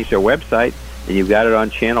haven't changed their website and you've got it on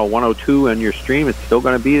channel 102 on your stream, it's still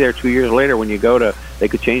going to be there 2 years later when you go to, they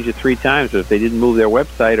could change it 3 times, but if they didn't move their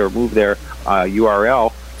website or move their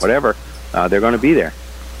URL, whatever, they're going to be there.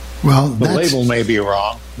 Well, the label may be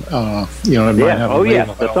wrong. Some of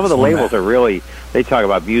the labels are really. They talk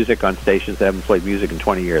about music on stations that haven't played music in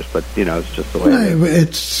 20 years, but it's just the way it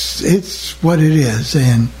is. It's what it is,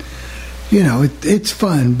 and it's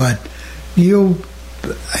fun, but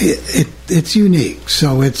it's unique,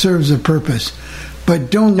 so it serves a purpose.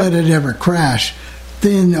 But don't let it ever crash.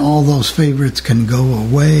 Then all those favorites can go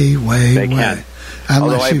away. They can.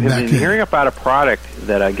 Although I've been hearing about a product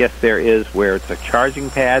that I guess there is where it's a charging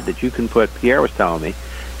pad that you can put, Pierre was telling me,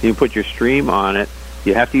 you can put your stream on it.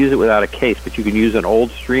 You have to use it without a case, but you can use an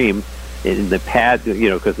old stream in the pad,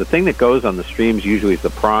 because the thing that goes on the streams usually is the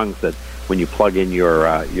prongs that when you plug in your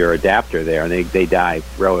adapter there, and they die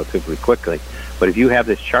relatively quickly. But if you have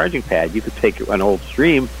this charging pad, you could take an old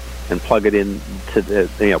stream and plug it in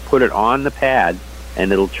to put it on the pad,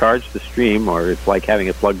 and it'll charge the stream, or it's like having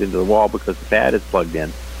it plugged into the wall because the pad is plugged in,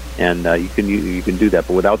 and you can do that,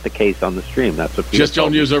 but without the case on the stream. That's what just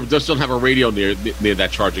don't have a radio near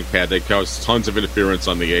that charging pad. They cause tons of interference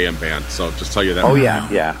on the AM band. So just tell you that. Oh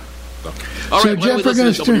yeah. So, all right, Jeff, we're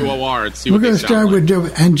going to WOR and see what they start sound like.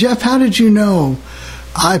 with. And Jeff, how did you know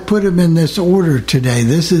I put them in this order today?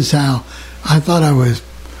 This is how I thought I was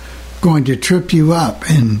going to trip you up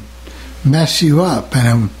and mess you up,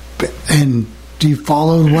 and do you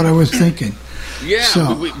follow what I was thinking? Yeah,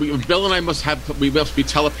 so, Bill and I must be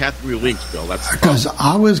telepathically linked, Bill. That's because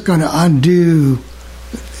I was going to undo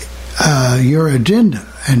your agenda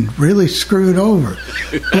and really screw it over,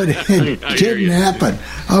 but it didn't happen.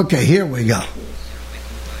 Okay, here we go.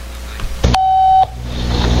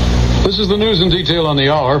 This is the news in detail on the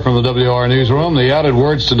hour from the WR Newsroom. The added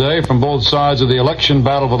words today from both sides of the election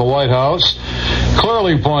battle for the White House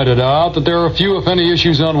clearly pointed out that there are few, if any,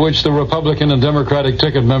 issues on which the Republican and Democratic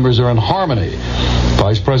ticket members are in harmony.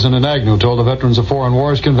 Vice President Agnew told the Veterans of Foreign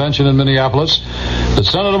Wars Convention in Minneapolis that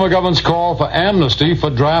Senator McGovern's call for amnesty for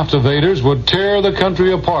draft evaders would tear the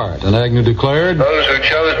country apart. And Agnew declared, "Those who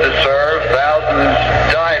chose to serve, thousands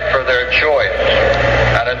died for their choice.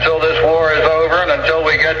 And until this war is over and until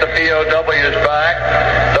we get the POWs back,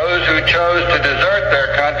 those who chose to desert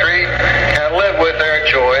their country can live with their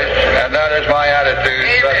choice. And that is my attitude,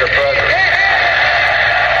 Mr. President."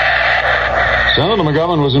 Senator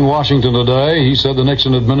McGovern was in Washington today. He said the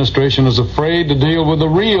Nixon administration is afraid to deal with the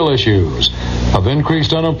real issues of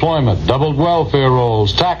increased unemployment, doubled welfare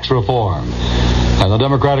rolls, tax reform. And the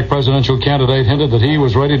Democratic presidential candidate hinted that he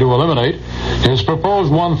was ready to eliminate his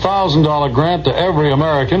proposed $1,000 grant to every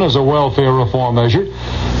American as a welfare reform measure.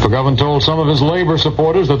 McGovern told some of his labor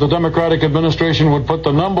supporters that the Democratic administration would put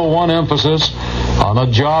the number one emphasis on a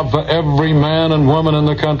job for every man and woman in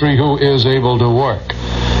the country who is able to work.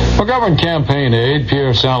 McGovern campaign aide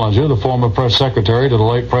Pierre Salinger, the former press secretary to the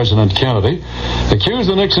late President Kennedy, accused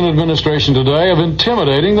the Nixon administration today of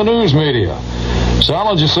intimidating the news media.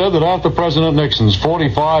 Salinger said that after President Nixon's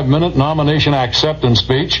 45-minute nomination acceptance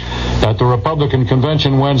speech at the Republican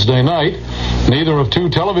convention Wednesday night, neither of two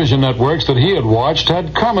television networks that he had watched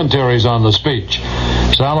had commentaries on the speech.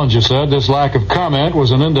 Salinger said this lack of comment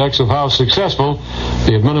was an index of how successful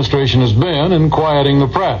the administration has been in quieting the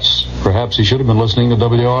press. Perhaps he should have been listening to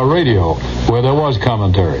WR Radio, where there was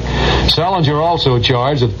commentary. Salinger also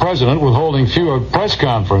charged the president with holding fewer press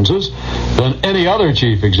conferences than any other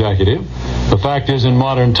chief executive. The fact is, in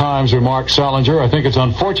modern times, remarked Salinger, I think it's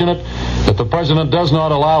unfortunate that the president does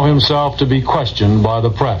not allow himself to be questioned by the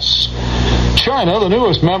press. China, the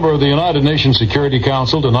newest member of the United Nations Security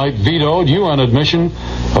Council, tonight vetoed UN admission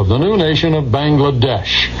of the new nation of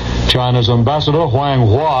Bangladesh. China's ambassador, Huang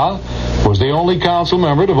Hua, was the only council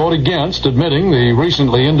member to vote against admitting the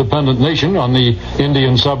recently independent nation on the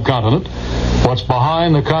Indian subcontinent. What's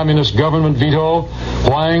behind the communist government veto?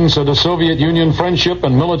 Huang said the Soviet Union Friendship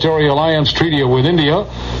and Military Alliance Treaty with India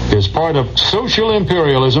is part of social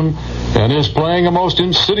imperialism and is playing a most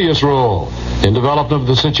insidious role in development of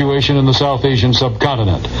the situation in the South Asian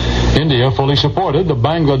subcontinent. India fully supported the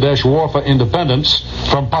Bangladesh war for independence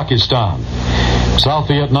from Pakistan. South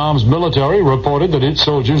Vietnam's military reported that its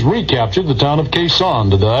soldiers recaptured the town of Khe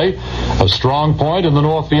Sanh today, a strong point in the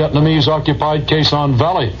North Vietnamese-occupied Khe Sanh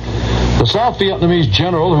Valley. The South Vietnamese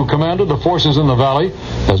general who commanded the forces in the valley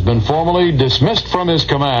has been formally dismissed from his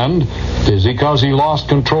command because he lost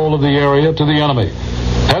control of the area to the enemy.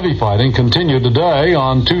 Heavy fighting continued today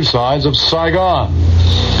on two sides of Saigon.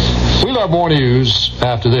 We'll have more news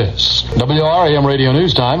after this. WRAM Radio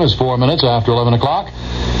News Time is 4 minutes after 11 o'clock.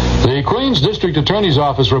 The Queens District Attorney's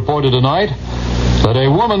Office reported tonight that a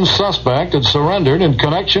woman suspect had surrendered in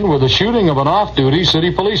connection with the shooting of an off-duty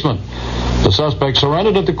city policeman. The suspect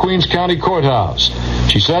surrendered at the Queens County Courthouse.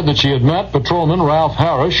 She said that she had met patrolman Ralph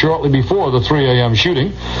Harris shortly before the 3 a.m.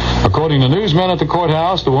 shooting. According to newsmen at the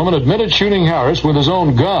courthouse, the woman admitted shooting Harris with his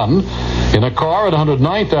own gun in a car at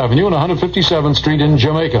 109th Avenue and 157th Street in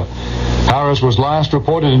Jamaica. Harris was last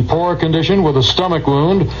reported in poor condition with a stomach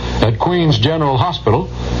wound at Queens General Hospital.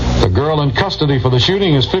 The girl in custody for the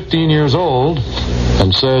shooting is 15 years old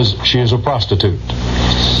and says she is a prostitute.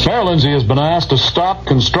 Mayor Lindsay has been asked to stop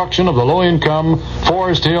construction of the low-income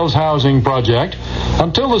Forest Hills housing project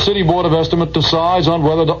until the City Board of Estimate decides on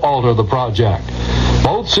whether to alter the project.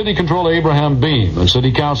 Both City Controller Abraham Beam and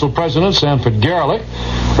City Council President Sanford Garelick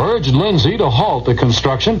urged Lindsay to halt the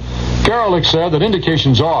construction. Garelick said that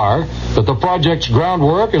indications are that the project's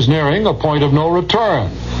groundwork is nearing a point of no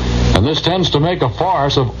return, and this tends to make a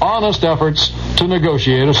farce of honest efforts to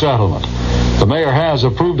negotiate a settlement. The mayor has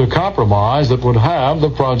approved a compromise that would have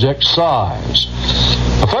the project size.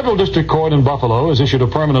 A federal district court in Buffalo has issued a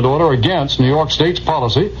permanent order against New York State's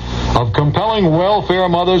policy of compelling welfare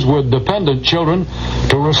mothers with dependent children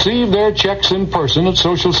to receive their checks in person at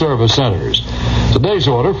social service centers. Today's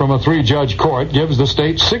order from a 3-judge court gives the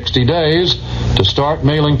state 60 days to start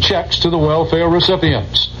mailing checks to the welfare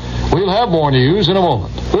recipients. We'll have more news in a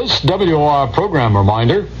moment. This WOR program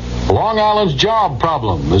reminder, Long Island's job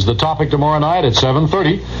problem is the topic tomorrow night at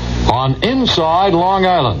 7:30 on Inside Long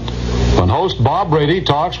Island, when host Bob Brady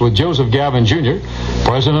talks with Joseph Gavin Jr.,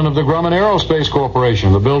 president of the Grumman Aerospace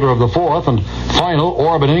Corporation, the builder of the fourth and final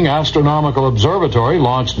orbiting astronomical observatory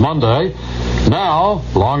launched Monday. Now,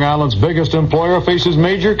 Long Island's biggest employer faces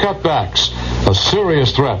major cutbacks, a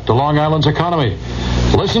serious threat to Long Island's economy.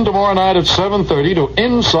 Listen tomorrow night at 7:30 to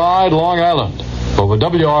Inside Long Island over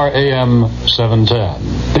WRAM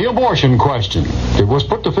 710. The abortion question. It was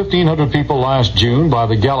put to 1,500 people last June by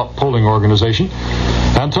the Gallup polling organization.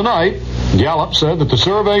 And tonight, Gallup said that the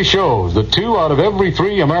survey shows that 2 out of every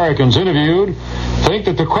 3 Americans interviewed think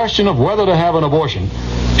that the question of whether to have an abortion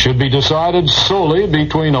should be decided solely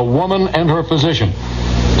between a woman and her physician.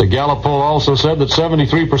 The Gallup poll also said that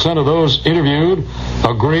 73% of those interviewed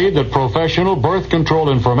agreed that professional birth control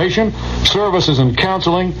information, services, and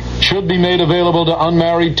counseling should be made available to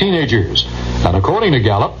unmarried teenagers. And according to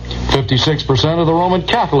Gallup, 56% of the Roman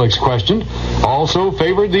Catholics questioned also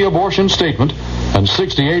favored the abortion statement, and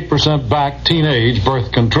 68% backed teenage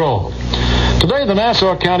birth control. Today, the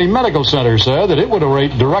Nassau County Medical Center said that it would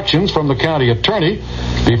await directions from the county attorney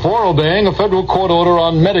before obeying a federal court order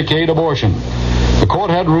on Medicaid abortion. The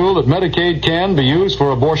court had ruled that Medicaid can be used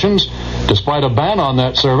for abortions despite a ban on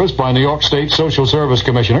that service by New York State Social Service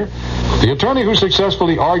Commissioner. The attorney who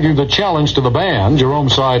successfully argued the challenge to the ban, Jerome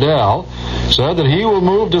Seidel, said that he will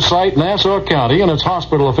move to cite Nassau County and its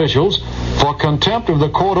hospital officials for contempt of the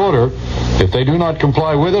court order if they do not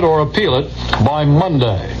comply with it or appeal it by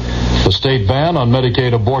Monday. The state ban on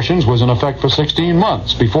Medicaid abortions was in effect for 16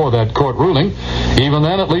 months before that court ruling. Even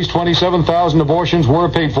then, at least 27,000 abortions were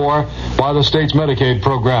paid for by the state's Medicaid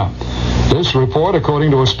program. This report,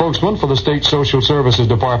 according to a spokesman for the state Social Services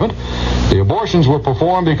Department, the abortions were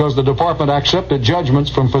performed because the department accepted judgments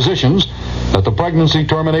from physicians that the pregnancy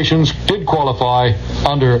terminations did qualify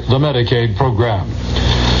under the Medicaid program.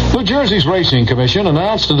 New Jersey's Racing Commission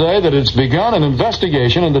announced today that it's begun an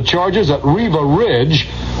investigation into charges that Riva Ridge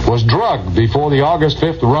was drugged before the August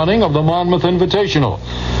 5th running of the Monmouth Invitational.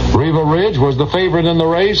 Riva Ridge was the favorite in the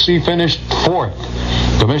race. He finished 4th.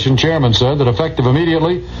 Commission chairman said that effective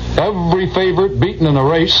immediately, every favorite beaten in a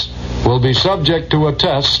race will be subject to a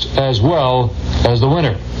test as well as the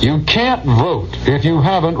winner. You can't vote if you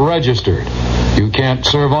haven't registered. You can't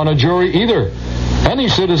serve on a jury either. Any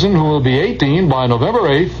citizen who will be 18 by November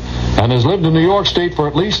 8th and has lived in New York State for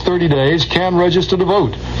at least 30 days can register to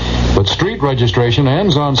vote. But street registration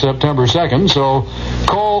ends on September 2nd, so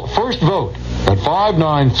call First Vote at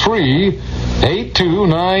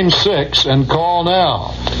 593-8296 and call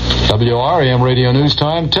now. WRAM Radio News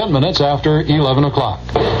Time, 10 minutes after 11 o'clock.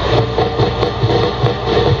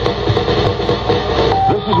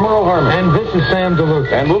 This is Merle Harmon. And this is Sam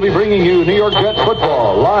DeLuca. And we'll be bringing you New York Jets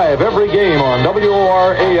football live every game on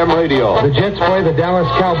WOR AM Radio. The Jets play the Dallas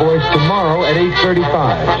Cowboys tomorrow at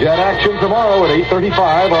 8:35. Jet action tomorrow at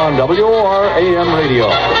 8:35 on WOR AM Radio.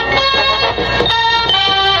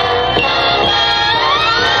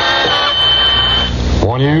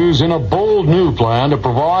 More news in a bold new plan to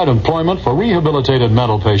provide employment for rehabilitated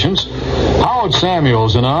mental patients. Howard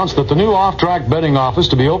Samuels announced that the new off-track betting office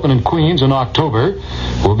to be open in Queens in October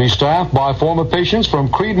will be staffed by former patients from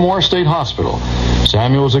Creedmoor State Hospital.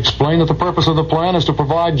 Samuels explained that the purpose of the plan is to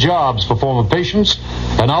provide jobs for former patients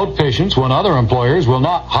and outpatients when other employers will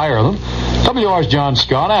not hire them. WR's John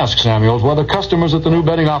Scott asked Samuels whether customers at the new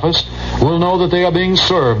betting office will know that they are being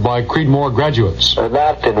served by Creedmoor graduates.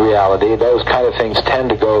 Not in reality. Those kind of things tend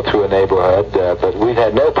to go through a neighborhood, but we've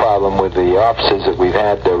had no problem with the offices that we've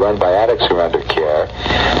had run by addicts who are under care,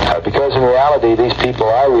 because in reality these people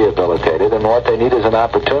are rehabilitated and what they need is an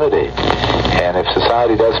opportunity. And if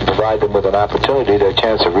society doesn't provide them with an opportunity, their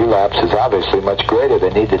chance of relapse is obviously much greater.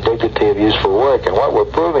 They need the dignity of useful work. And what we're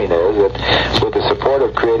proving is that with the support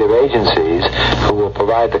of creative agencies who will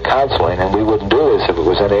provide the counseling, and we wouldn't do this if it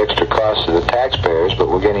was any extra cost to the taxpayers, but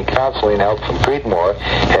we're getting counseling help from Creedmoor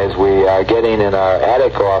as we are getting in our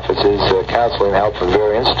attic offices counseling help from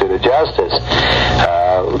Vera Institute of Justice.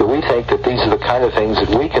 We think that these are the kind of things that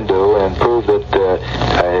we can do and prove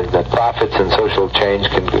that profits and social change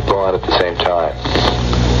can go on at the same time.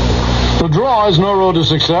 The draw is no road to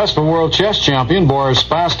success for world chess champion Boris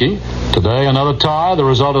Spassky. Today, another tie, the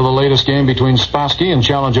result of the latest game between Spassky and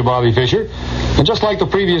challenger Bobby Fischer. And just like the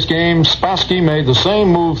previous game, Spassky made the same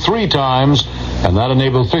move 3 times, and that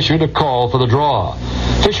enabled Fischer to call for the draw.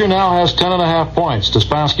 Fischer now has 10.5 points to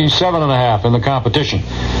Spassky's 7.5 in the competition.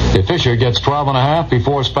 If Fischer gets 12.5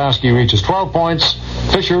 before Spassky reaches 12 points,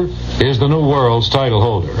 Fischer is the new world's title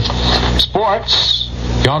holder. Sports.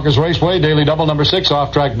 Yonkers Raceway, Daily Double, number 6,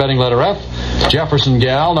 off-track betting letter F. Jefferson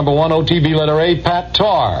Gal, number 1, OTB letter A, Pat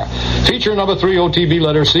Tarr. Feature number 3, OTB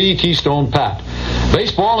letter C, Keystone Pat.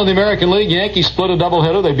 Baseball in the American League, Yankees split a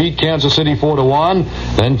doubleheader. They beat Kansas City 4-1.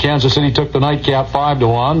 Then Kansas City took the nightcap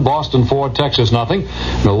 5-1. Boston 4, Texas nothing.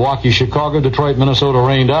 Milwaukee, Chicago, Detroit, Minnesota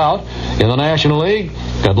rained out. In the National League,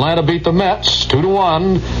 Atlanta beat the Mets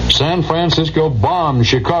 2-1. San Francisco bombed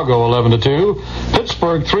Chicago 11-2.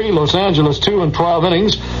 Pittsburgh 3, Los Angeles 2 in 12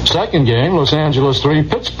 innings. Second game, Los Angeles 3,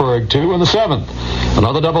 Pittsburgh 2 in the 7th.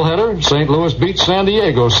 Another doubleheader, St. Louis beat San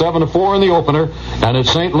Diego 7-4 in the opener, and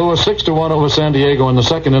it's St. Louis 6-1 over San Diego in the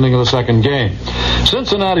second inning of the second game.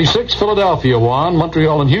 Cincinnati 6, Philadelphia 1,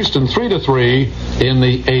 Montreal and Houston 3-3 in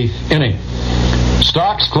the 8th inning.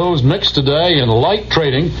 Stocks closed mixed today in light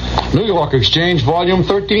trading. New York Exchange volume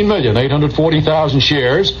 13,840,000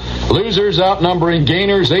 shares. Losers outnumbering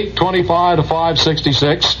gainers 825 to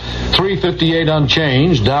 566. 358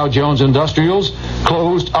 unchanged. Dow Jones Industrials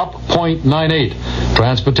closed up 0.98.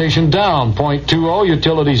 Transportation down 0.20.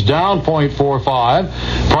 Utilities down 0.45.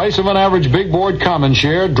 Price of an average big board common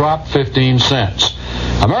share dropped 15 cents.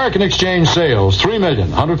 American Exchange sales,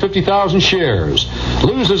 3,150,000 shares.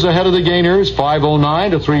 Losers ahead of the gainers,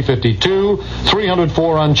 509 to 352,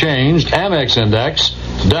 304 unchanged. Amex Index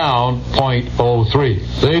down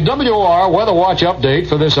 0.03. The WOR Weather Watch update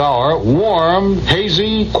for this hour: warm,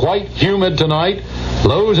 hazy, quite humid tonight.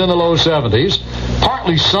 Lows in the low 70s.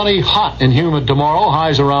 Partly sunny, hot and humid tomorrow.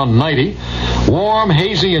 Highs around 90. Warm,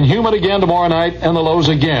 hazy, and humid again tomorrow night, and the lows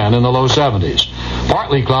again in the low 70s.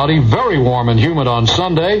 Partly cloudy, very warm and humid on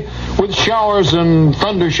Sunday, with showers and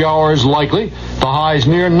thunder showers likely. The highs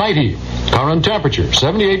near 90. Current temperature,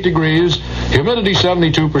 78 degrees, humidity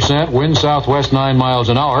 72%, wind southwest 9 miles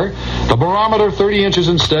an hour. The barometer 30 inches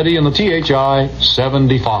and steady, and the THI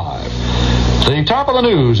 75. The top of the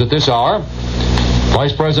news at this hour.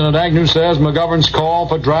 Vice President Agnew says McGovern's call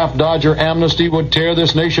for draft Dodger amnesty would tear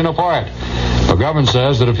this nation apart. McGovern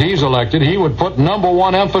says that if he's elected, he would put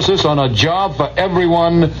 #1 emphasis on a job for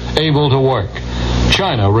everyone able to work.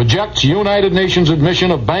 China rejects United Nations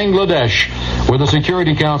admission of Bangladesh with a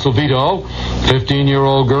Security Council veto.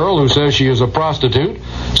 15-year-old girl who says she is a prostitute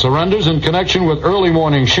surrenders in connection with early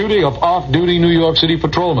morning shooting of off-duty New York City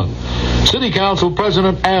patrolman. City Council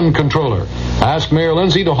President and Controller ask Mayor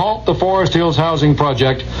Lindsay to halt the Forest Hills housing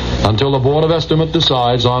project until the Board of Estimate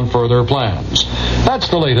decides on further plans. That's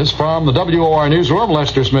the latest from the WOR Newsroom.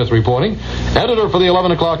 Lester Smith reporting. Editor for the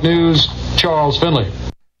 11 o'clock news, Charles Finley.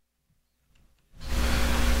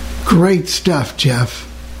 Great stuff, Jeff.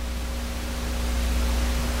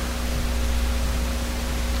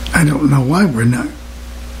 I don't know why we're not.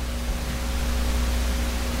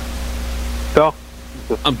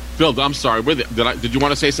 Bill, I'm sorry. Did you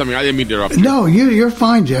want to say something? I didn't mean to interrupt you. No, you're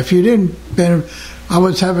fine, Jeff. You didn't. I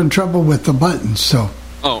was having trouble with the buttons, so.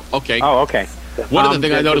 Oh, okay. Okay. One of the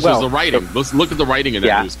things I noticed was the writing. Let's look at the writing in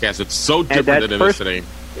that newscast. It's so different than it is today.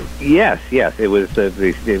 Yes. It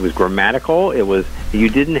was grammatical. You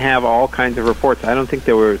didn't have all kinds of reports. I don't think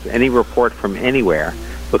there was any report from anywhere,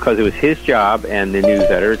 because it was his job and the news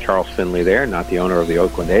editor, Charles Finley there, not the owner of the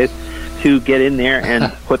Oakland A's, to get in there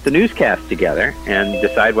and put the newscast together and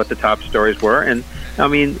decide what the top stories were. And, I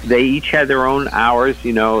mean, they each had their own hours.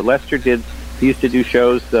 Lester he used to do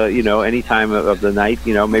shows, any time of the night.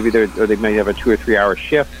 Maybe they may have a 2 or 3 hour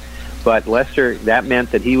shift. But Lester, that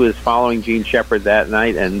meant that he was following Gene Shepard that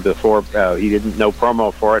night, and before he didn't know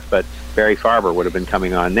promo for it, but Barry Farber would have been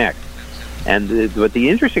coming on next. And but the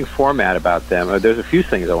interesting format about them, there's a few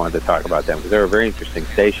things I wanted to talk about them, because they're a very interesting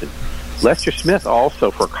station. Lester Smith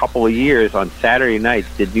also, for a couple of years on Saturday nights,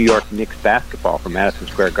 did New York Knicks basketball from Madison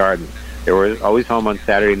Square Garden. They were always home on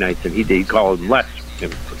Saturday nights, and he called him Les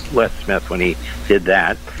Smith when he did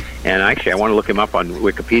that. And actually, I want to look him up on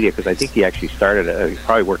Wikipedia, because I think he actually started, he's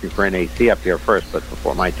probably working for NAC up here first, but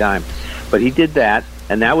before my time. But he did that,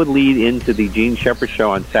 and that would lead into the Gene Shepard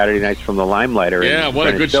show on Saturday nights from the Limelighter. Yeah, what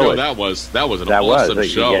a good show that was. That was an awesome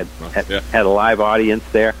show. Had a live audience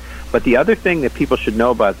there. But the other thing that people should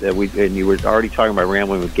know about, and you were already talking about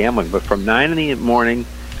Rambling with Gambling, but from 9 in the morning,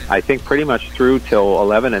 I think pretty much through till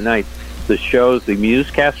 11 at night, the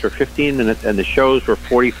newscasts were 15 minutes, and the shows were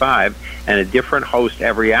 45, and a different host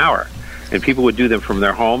every hour. And people would do them from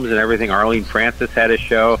their homes and everything. Arlene Francis had a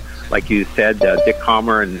show, like you said, Dick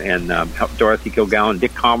Calmer and Dorothy Kilgallen.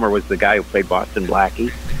 Dick Calmer was the guy who played Boston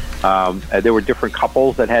Blackie. There were different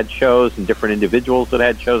couples that had shows and different individuals that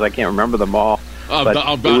had shows. I can't remember them all.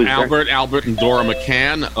 Albert and Dora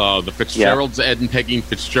McCann, the Fitzgeralds, Ed and Peggy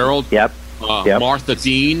Fitzgerald. Yep. Martha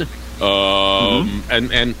Dean,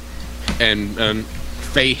 and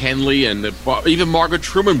Faye Henley, and even Margaret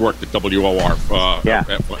Truman worked at WOR.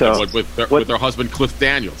 With her husband Cliff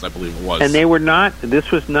Daniels, I believe it was. And they were not.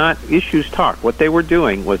 This was not Issues Talk. What they were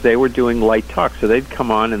doing was they were doing light talk. So they'd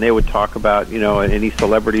come on and they would talk about any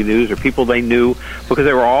celebrity news or people they knew, because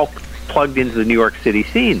they were all plugged into the New York City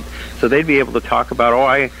scene. So they'd be able to talk about,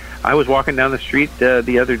 I was walking down the street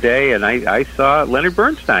the other day, and I saw Leonard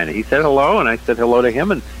Bernstein. He said hello, and I said hello to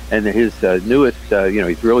him, and his newest,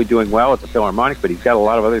 he's really doing well at the Philharmonic, but he's got a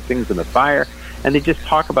lot of other things in the fire. And they just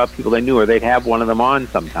talk about people they knew, or they'd have one of them on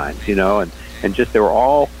sometimes, and just they were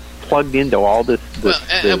all plugged into all this.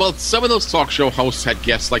 Well, some of those talk show hosts had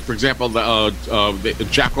guests, like, for example,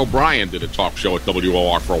 Jack O'Brien did a talk show at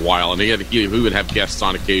WOR for a while, and he would have guests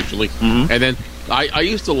on occasionally. Mm-hmm. And then I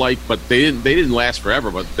used to like, but they didn't last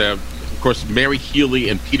forever, but of course, Mary Healy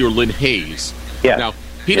and Peter Lynn Hayes. Yeah. Now,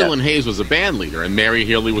 Peter Lynn Hayes was a band leader, and Mary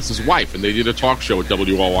Healy was his wife, and they did a talk show at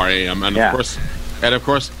WOR-AM. And of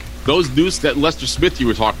course, those news that Lester Smith you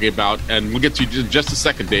were talking about, and we'll get to you in just a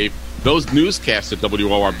second, Dave. Those newscasts at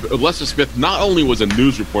WOR, Lester Smith not only was a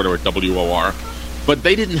news reporter at WOR, but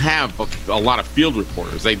they didn't have a lot of field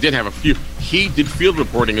reporters. They did have a few. He did field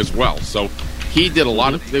reporting as well, so he did a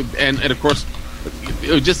lot of. And of course,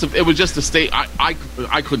 it was just a state. I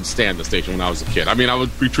couldn't stand the station when I was a kid. I mean, I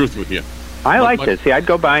would be truthful with you. I liked it. See, I'd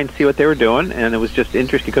go by and see what they were doing, and it was just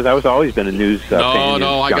interesting because I was always been a news fan,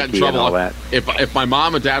 I got in trouble. All that. If my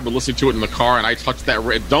mom and dad were listening to it in the car and I touched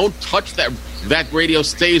that, don't touch that. That radio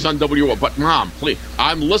stays on WO. But Mom, please,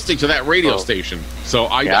 I'm listening to that radio station, so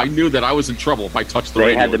I knew that I was in trouble if I touched the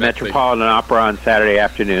radio. They had the Metropolitan Opera on Saturday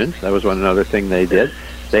afternoons. That was another thing they did.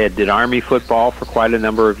 They did Army football for quite a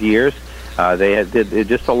number of years. They did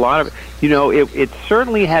just a lot of. It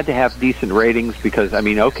certainly had to have decent ratings because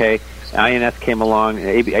INS came along.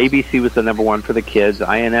 ABC was the number one for the kids.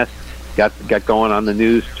 INS got going on the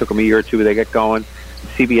news. Took them a year or two. They got going.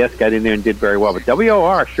 CBS got in there and did very well. But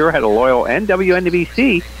WOR sure had a loyal, and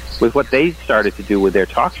WNBC with what they started to do with their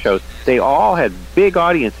talk shows. They all had big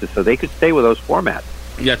audiences, so they could stay with those formats.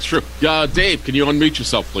 Yeah, it's true. Dave, can you unmute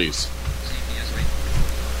yourself, please?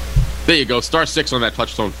 There you go. Star 6 on that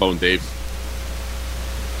touch-tone phone, Dave.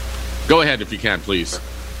 Go ahead if you can, please.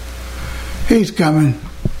 He's coming.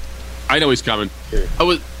 I know he's coming.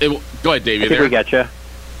 Go ahead, Dave. I think we got you.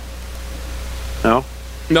 No?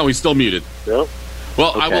 No, he's still muted. No?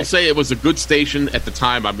 Well, Okay. I will say it was a good station at the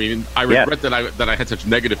time. I mean, I regret that I had such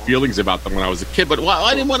negative feelings about them when I was a kid, but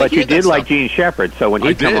I didn't want to But hear you that did like stuff. Gene Shepard, so when I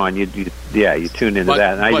he'd come did. on, you tuned into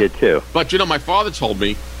that, and I did too. But my father told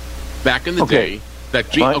me back in the day that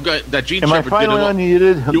Gene Am I Shepard finally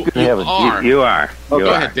did unmuted? You are. You are.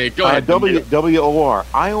 Go ahead, Dave. Go ahead. WOR.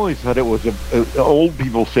 I always thought it was an old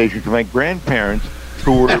people station because my grandparents,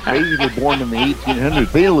 who were maybe born in the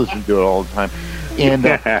 1800s, they listened to it all the time. And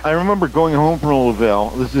I remember going home from Lavelle.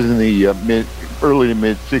 This is in the early to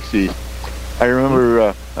mid '60s. I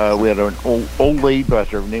remember we had an old lady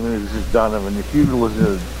buster. Her name was Mrs. Donovan. If you listen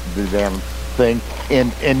to the damn thing,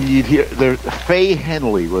 and you'd hear there, Faye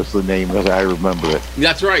Henley was the name, as I remember it.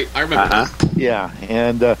 That's right. I remember that. Yeah,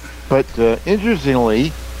 and but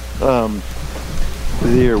interestingly,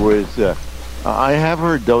 there was. I have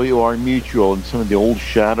heard WR Mutual and some of the old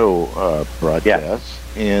Shadow broadcasts,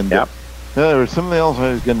 and there was something else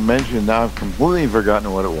I was going to mention. Now I've completely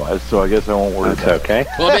forgotten what it was, so I guess I won't worry about it. Okay.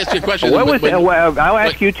 Well, let me ask you a question. I'll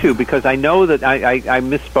ask you too, because I know that I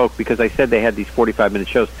misspoke because I said they had these 45-minute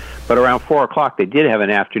shows, but around 4 o'clock they did have an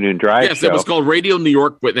afternoon drive Yes, show. it was called Radio New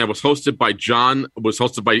York, but it was hosted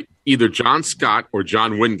by either John Scott or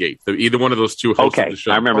John Wingate. Either one of those two hosted the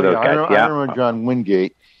show. I remember those guys. I remember John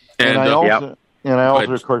Wingate, and I also,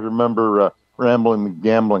 of course, remember Rambling and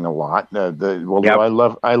Gambling a lot. I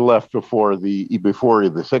left before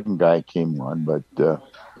the second guy came on, but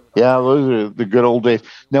those are the good old days.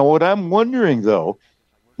 Now, what I'm wondering though,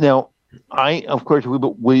 of course,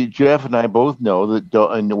 we Jeff and I both know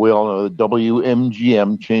that, and we all know that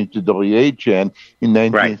WMGM changed to WHN in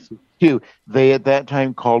 1962. They at that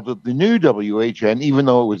time called it the new WHN, even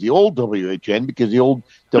though it was the old WHN, because the old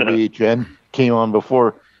WHN came on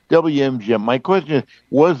before WMGM. My question is: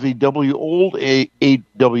 was the old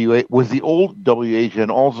WHN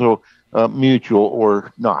also mutual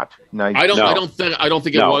or not? I don't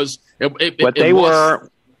think it was.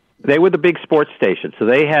 They were the big sports station. So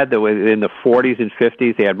they had in the 40s and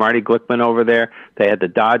 50s. They had Marty Glickman over there. They had the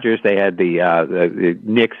Dodgers. They had the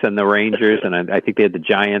Knicks and the Rangers, and I think they had the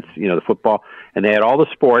Giants. The football, and they had all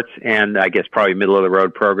the sports, and I guess probably middle of the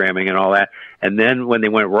road programming and all that. And then when they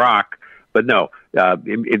went rock. But no,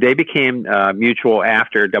 they became mutual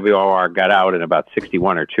after WOR got out in about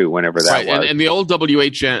 61 or 2, whenever that was. And the old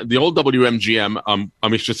WMGM,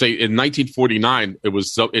 I should say, in 1949,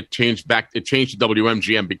 it changed to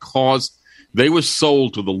WMGM because they were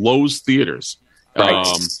sold to the Lowe's theaters, right?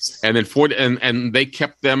 And then and they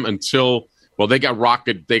kept them until they got rocked.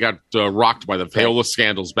 They got rocked by the Paola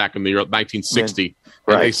scandals back in the year 1960.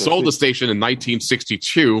 Right. And they sold the station in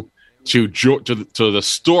 1962. To the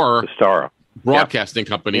Star Broadcasting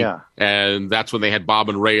Company, and that's when they had Bob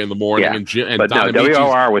and Ray in the morning. But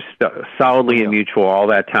WOR was solidly in mutual all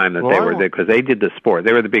that time that they were there because they did the sport.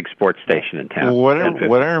 They were the big sports station in town. What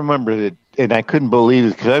I remember and I couldn't believe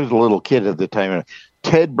it because I was a little kid at the time.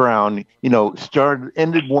 Ted Brown,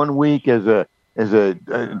 ended one week as a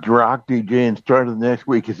rock DJ and started the next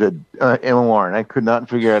week as a MOR, and I could not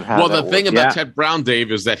figure out how. Well, the thing about Ted Brown,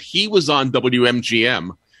 Dave, is that he was on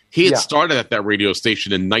WMGM. He had started at that radio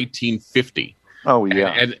station in 1950. Oh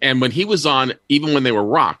yeah, and when he was on, even when they were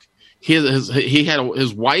rock, he had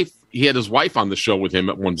his wife on the show with him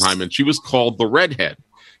at one time, and she was called the Redhead,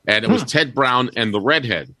 and it was Ted Brown and the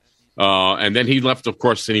Redhead. And then he left, of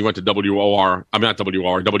course, and he went to WNEW.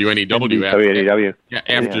 WNEW.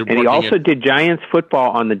 And he also did Giants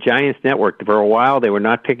football on the Giants network. For a while, they were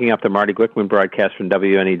not picking up the Marty Glickman broadcast from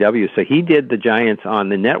WNEW, so he did the Giants on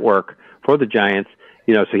the network for the Giants.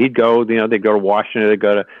 So he'd go, they'd go to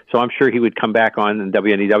Washington, so I'm sure he would come back on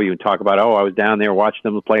WNEW and talk about, I was down there watching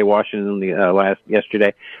them play Washington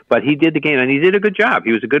yesterday. But he did the game, and he did a good job.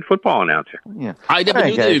 He was a good football announcer. Yeah. I never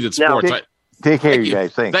knew that he did sports. Take care, you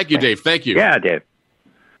guys. Thanks. Thank you, Dave. Thank you. Yeah, Dave.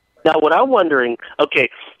 Now, what I'm wondering,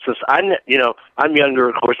 since I'm younger,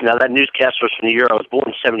 of course. Now that newscaster was from the year I was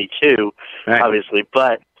born, 72, obviously.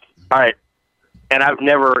 But all right, and I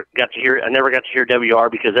never got to hear WR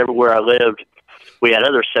because everywhere I lived, we had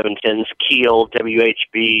other 710s, Keel,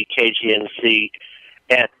 WHB, KGNC,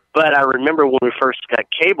 but I remember when we first got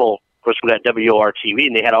cable. Of course, we got WR TV,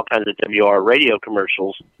 and they had all kinds of WR radio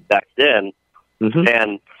commercials back then. Mm-hmm.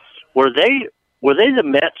 And were they the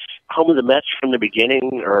Mets? Home of the Mets from the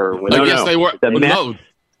beginning, or yes, they were.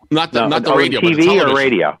 Not the radio, TV but or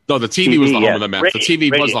radio. No, the TV was the home of the Mets. The TV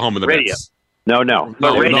was the home of the Mets. No.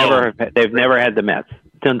 They've never had the Mets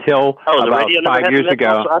until about 5 years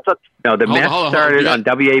ago. The Mets started on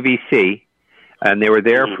WABC, and they were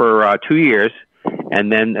there for 2 years, and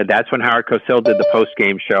then that's when Howard Cosell did the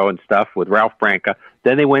post-game show and stuff with Ralph Branca.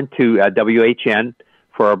 Then they went to WHN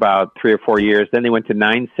for about 3 or 4 years. Then they went to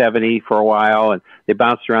 970 for a while, and they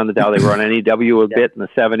bounced around the dial. They were on NEW a bit in the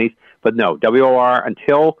 70s, but no, WOR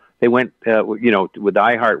until they went, with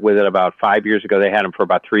iHeart with it about 5 years ago. They had them for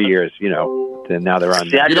about 3 years, and now they're on.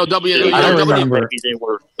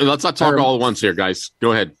 Let's not talk all at once here, guys.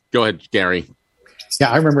 Go ahead, Gary.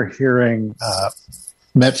 Yeah, I remember hearing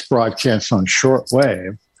Mets broadcasts on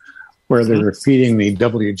shortwave where they were feeding the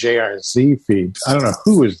WJRZ feed. I don't know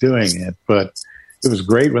who was doing it, but it was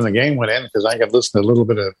great when the game went in because I could listen to a little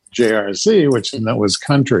bit of JRZ, which was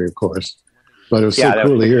country, of course. But it was so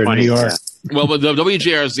cool to hear in New York. Yeah. Well, the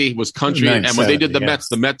WJRZ was country, and when they did the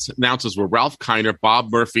Mets announcers were Ralph Kiner,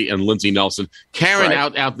 Bob Murphy, and Lindsey Nelson. Karen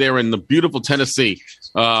out there in the beautiful Tennessee,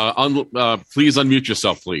 please unmute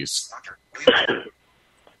yourself, please.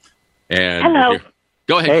 And hello.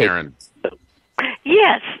 Go ahead, Karen.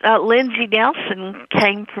 Yes, Lindsey Nelson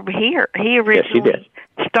came from here. He originally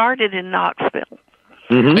started in Knoxville.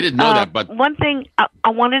 Mm-hmm. I didn't know that, but one thing I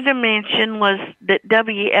wanted to mention was that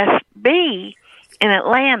WSB in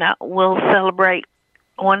Atlanta will celebrate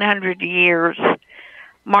 100 years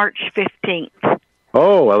March 15th.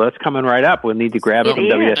 Oh, well, that's coming right up. We'll need to grab some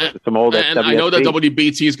old and WSB. I know that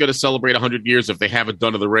WBT is going to celebrate 100 years if they haven't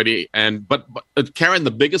done it already. But Karen,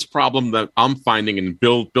 the biggest problem that I'm finding, and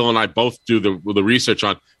Bill and I both do the research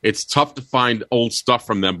on, it's tough to find old stuff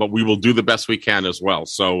from them, but we will do the best we can as well.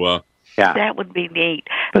 So, that would be neat.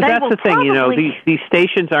 But that's the thing, these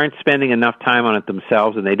stations aren't spending enough time on it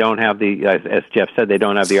themselves, and they don't have as Jeff said, they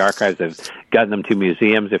don't have the archives that have gotten them to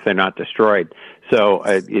museums if they're not destroyed. So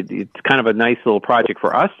it's kind of a nice little project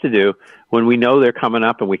for us to do when we know they're coming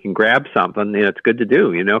up and we can grab something. It's good to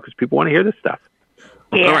do, because people want to hear this stuff.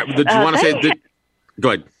 Yes. All right. Did you want to say? Go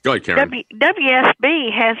ahead, Karen.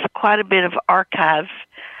 WSB has quite a bit of archive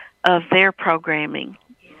of their programming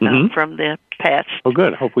from the past. Oh,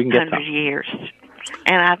 good. Hope we can get 100 years.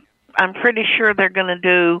 And I'm pretty sure they're going to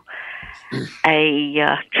do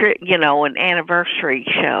an anniversary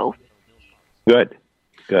show. Good.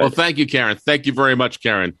 Well, thank you, Karen. Thank you very much,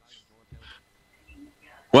 Karen.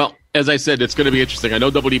 Well, as I said, it's going to be interesting. I know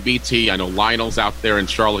WBT. I know Lionel's out there in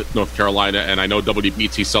Charlotte, North Carolina, and I know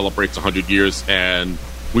WBT celebrates 100 years. And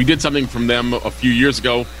we did something from them a few years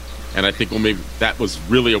ago, and I think maybe that was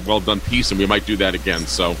really a well-done piece, and we might do that again.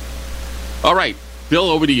 So, all right, Bill,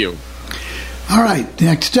 over to you. All right,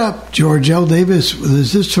 next up, George L. Davis.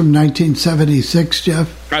 Is this from 1976,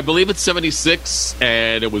 Jeff? I believe it's 76,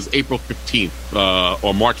 and it was April 15th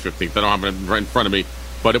or March 15th. I don't have it right in front of me,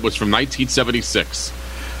 but it was from 1976.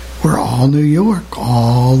 We're all New York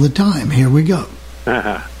all the time. Here we go.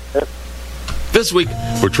 This week,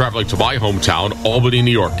 we're traveling to my hometown, Albany,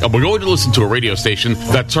 New York, and we're going to listen to a radio station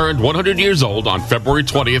that turned 100 years old on February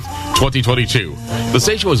 20th, 2022. The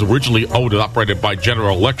station was originally owned and operated by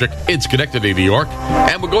General Electric in Schenectady, New York,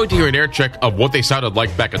 and we're going to hear an air check of what they sounded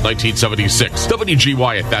like back in 1976.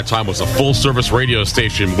 WGY at that time was a full-service radio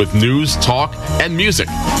station with news, talk, and music.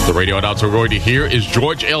 The radio announcer we're going to hear is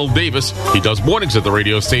George L. Davis. He does mornings at the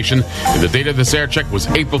radio station, and the date of this air check was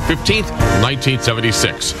April 15th,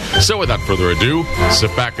 1976. So without further ado,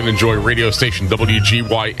 sit back and enjoy radio station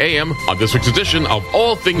WGY AM on this week's edition of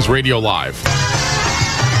All Things Radio Live.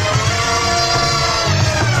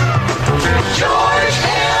 George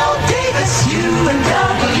L. Davis,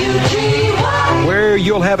 WGY. Where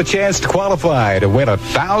you'll have a chance to qualify to win a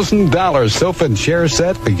 $1,000 sofa and chair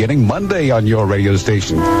set beginning Monday on your radio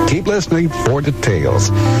station. Keep listening for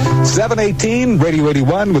details. 718 Radio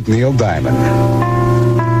 81 with Neil Diamond.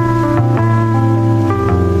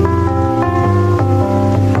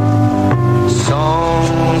 Song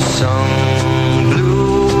song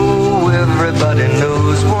blue, everybody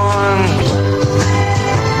knows one.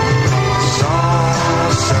 Song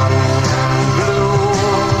blue.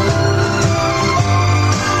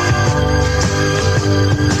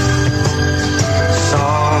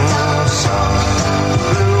 Song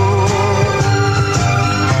blue.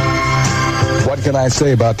 What can I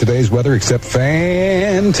say about today's weather except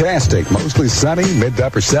fantastic? Mostly sunny, mid to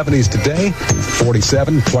upper 70s today,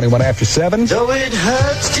 47, 21 after 7. Though it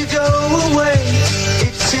hurts to go away,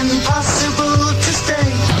 it's impossible to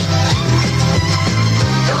stay.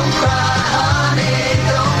 Don't cry, honey,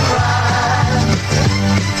 don't cry.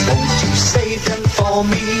 Won't you save them for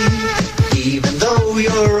me, even though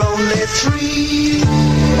you're only 3?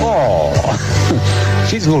 Oh,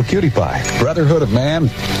 she's a little cutie pie. Brotherhood of Man,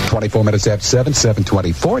 24 minutes after 7,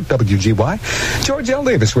 7:24 WGY. George L.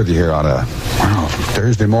 Davis with you here on a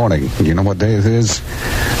Thursday morning. You know what day it is?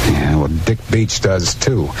 Yeah, well, Dick Beach does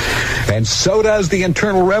too. And so does the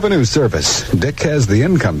Internal Revenue Service. Dick has the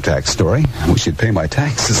income tax story. I wish he'd pay my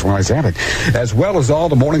taxes while he's at it. As well as all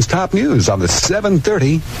the morning's top news on the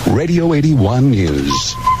 7:30 Radio 81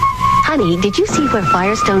 News. Honey, did you see where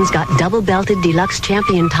Firestone's got double-belted deluxe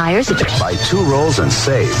champion tires? Buy 2 rolls and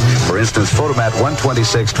save. For instance, Photomat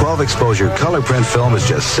 126 12-exposure color print film is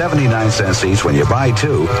just 79 cents each when you buy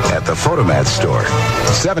 2 at the Photomat store.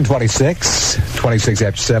 7:26, 26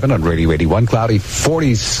 after 7 on Radio 81. Cloudy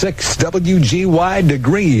 46 WGY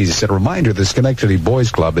degrees. And a reminder, the Schenectady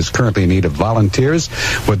Boys Club is currently in need of volunteers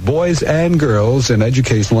with boys and girls in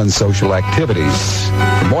educational and social activities.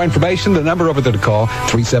 For more information, the number over there to call,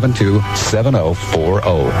 372-7040.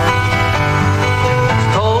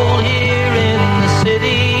 Cold here in the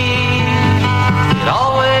city, it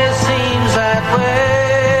always seems that way.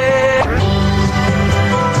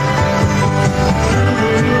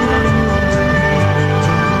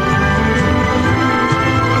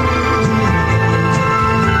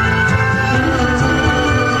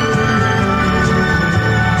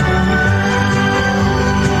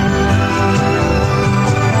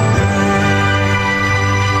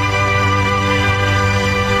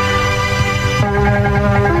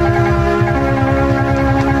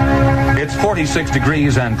 It's 46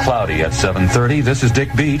 degrees and cloudy at 7:30. This is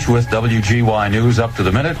Dick Beach with WGY News up to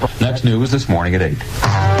the minute. Next news this morning at 8.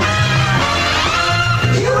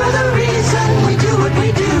 You are the reason we do what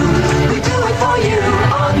we do. We do it for you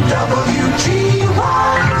on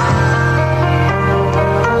WGY.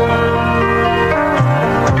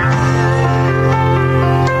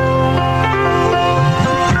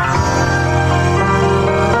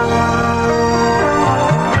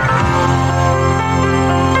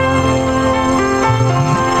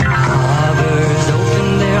 Fathers open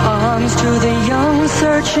their arms to the young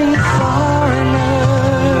searching foreigner.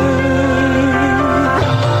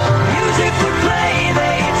 Music would play,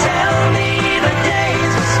 they tell me the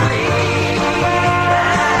days were sweet.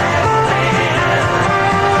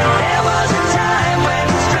 There was a time when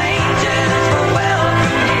strangers were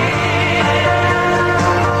welcome here.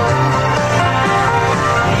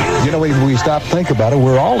 You know, when we stop to think about it,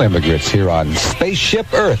 we're all immigrants here on Spaceship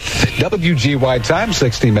Earth. WGY time,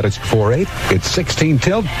 16 minutes before 8. It's 16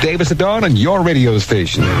 till Davis at Dawn and your radio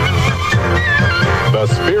station. The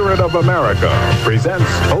Spirit of America presents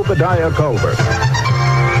Obadiah Culver.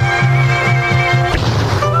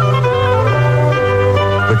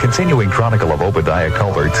 The continuing chronicle of Obadiah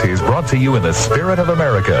Culbert is brought to you in the Spirit of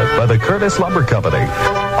America by the Curtis Lumber Company,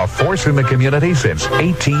 a force in the community since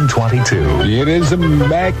 1822. It is a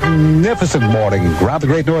magnificent morning. Around the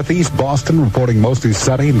great Northeast, Boston reporting mostly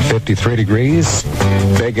sunny and 53 degrees.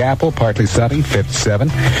 Big Apple, partly sunny, 57.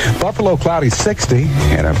 Buffalo, cloudy, 60.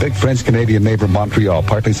 And our big French-Canadian neighbor, Montreal,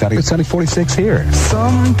 partly sunny, it's sunny, 46 here.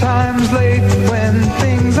 Sometimes late when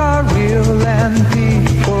things are real and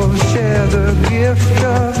people share the gift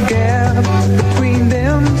of gab between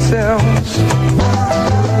themselves.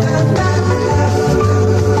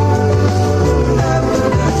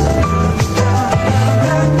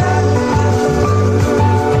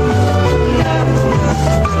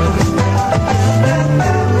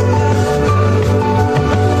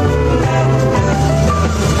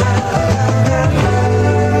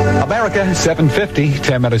 America, 7:50,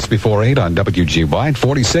 10 minutes before 8 on WGY.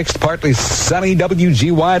 46, partly sunny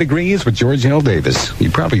WGY degrees with George L. Davis.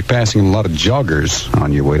 You're probably passing a lot of joggers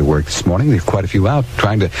on your way to work this morning. There's quite a few out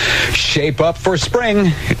trying to shape up for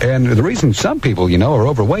spring. And the reason some people, you know, are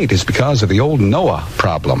overweight is because of the old Noah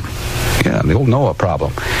problem. Yeah, the old Noah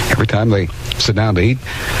problem. Every time they sit down to eat,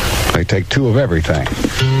 they take 2 of everything.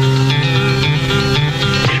 If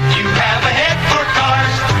you have a head for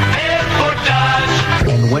cars, head for Dodge.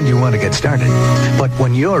 And when you want to get started. But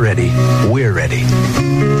when you're ready, we're ready.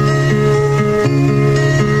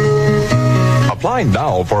 Apply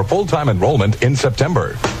now for full-time enrollment in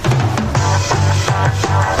September.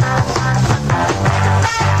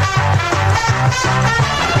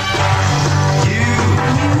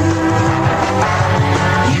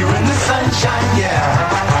 You're in the sunshine, yeah.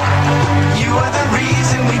 You are the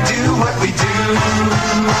reason we do what we do.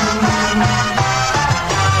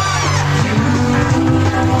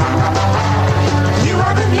 You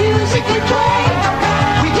are the music we play.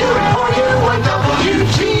 We do it for you on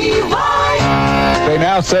WGY. They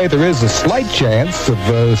now say there is a slight chance of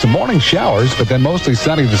some morning showers, but then mostly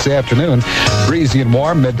sunny this afternoon. Breezy and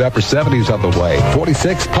warm, mid to upper 70s on the way.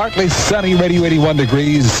 46, partly sunny, radio 81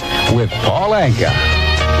 degrees with Paul Anka.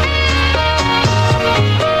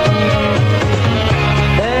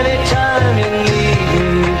 Anytime you need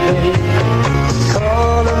me, baby,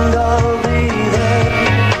 call and I'll be there.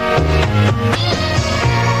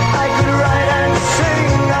 I could write and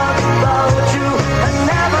sing about you and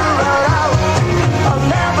never run out. I'll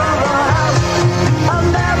never run out. I'll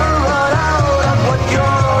never run out of what you're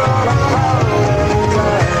all about.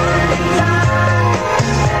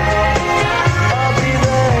 I'll be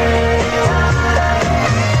there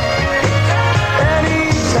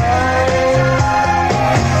anytime.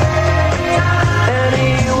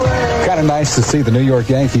 Kind of nice to see the New York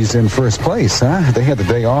Yankees in first place, huh? They had the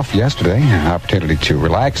day off yesterday, an opportunity to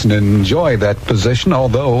relax and enjoy that position,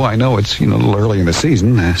 although I know it's, a little early in the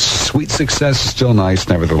season. Sweet success is still nice,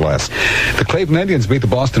 nevertheless. The Cleveland Indians beat the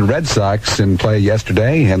Boston Red Sox in play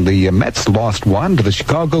yesterday, and the Mets lost one to the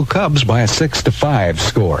Chicago Cubs by a 6-5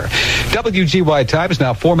 score. WGY time is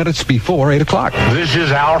now 4 minutes before 8 o'clock. This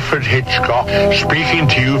is Alfred Hitchcock speaking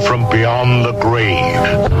to you from beyond the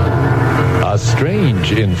grave. A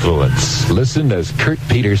strange influence. Listen as Kurt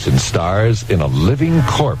Peterson stars in A Living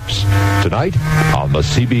Corpse tonight on the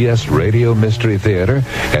CBS Radio Mystery Theater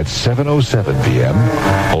at 7:07 p.m.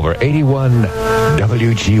 over 81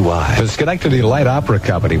 WGY. The Schenectady Light Opera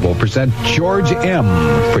Company will present George M.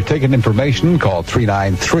 For ticket information, call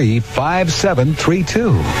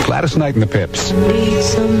 393-5732. Gladys Knight and the Pips. Need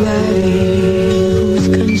somebody who's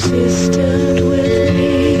consistent with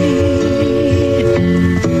me.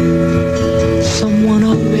 Someone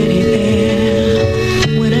already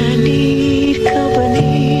there when I need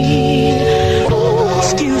company. Oh,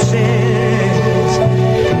 excuses.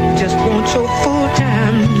 Just want your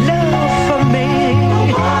full-time love for me.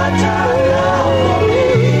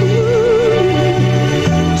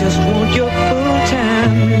 Just want your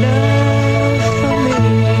full-time love for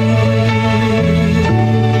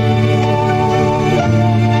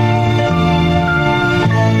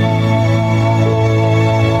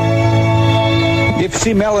If you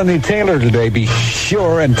see Melanie Taylor today, be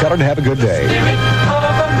sure and tell her to have a good day.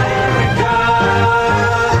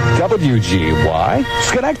 WGY,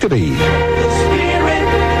 Schenectady. Spirit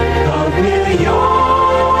of New York.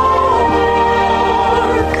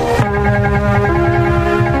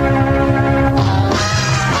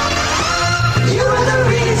 You are the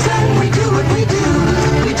reason we do what we do.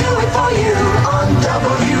 We do it for you on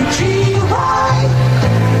WGY.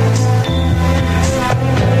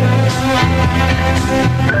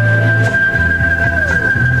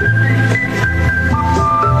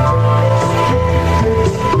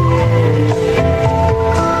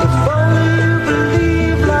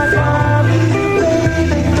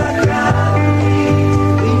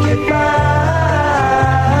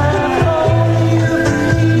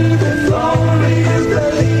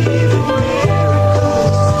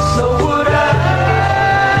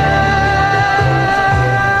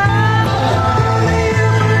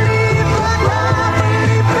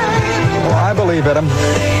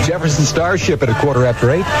 Jefferson Starship at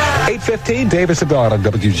 8:15. 8:15, Davis at Dawn on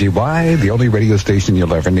WGY, the only radio station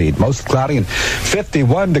you'll ever need. Most cloudy and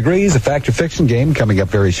 51 degrees. A fact or fiction game coming up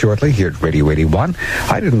very shortly here at Radio 81.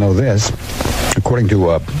 I didn't know this. According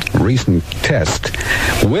to a recent test,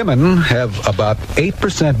 women have about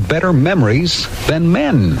 8% better memories than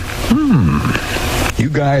men. You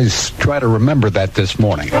guys try to remember that this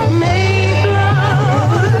morning.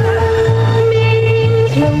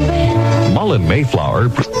 Mullen Mayflower.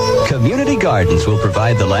 Community Gardens will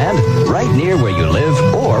provide the land right near where you live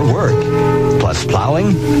or work. Plus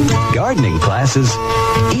plowing, gardening classes,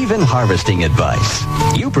 even harvesting advice.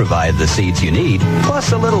 You provide the seeds you need,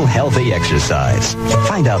 plus a little healthy exercise.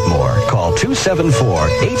 Find out more. Call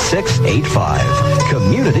 274-8685.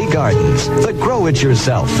 Community Gardens, the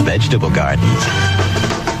grow-it-yourself vegetable gardens.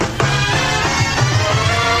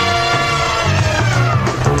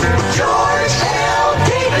 George L.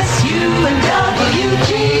 Davis,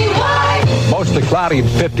 WGY. Mostly cloudy and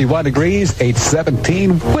 51 degrees,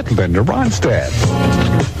 817 with Linda Ronstadt.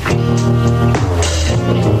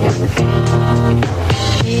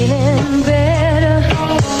 Feeling better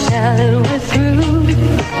now that we're through.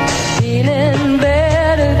 Feeling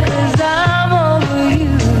better 'cause I'm over you.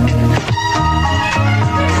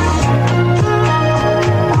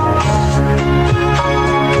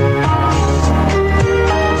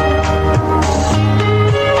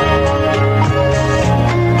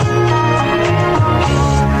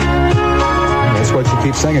 That's what you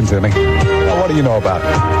keep singing to me. Well, what do you know about it?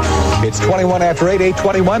 It's 21 after 8,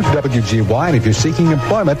 821 for WGY. And if you're seeking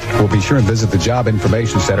employment, we'll be sure and visit the Job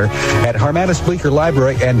Information Center at Harmanis Bleecker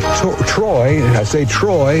Library and Troy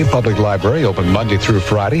Public Library, open Monday through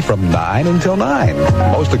Friday from 9 until 9.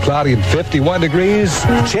 Mostly cloudy and 51 degrees.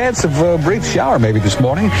 Chance of a brief shower maybe this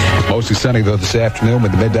morning. Mostly sunny, though, this afternoon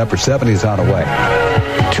with the mid to upper 70s on the way.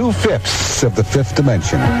 2/5 of the fifth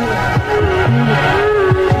dimension.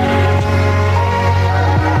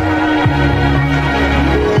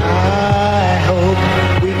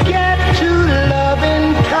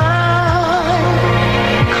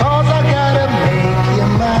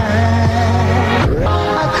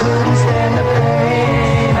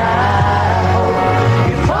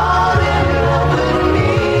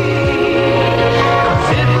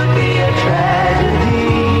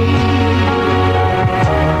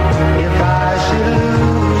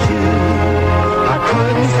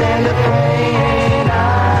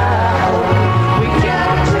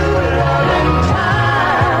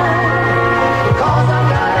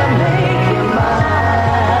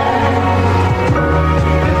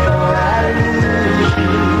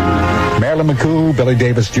 McCoo, Billy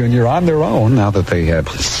Davis Jr. on their own now that they have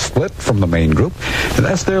split from the main group. And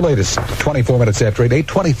that's their latest. 24 minutes after 8,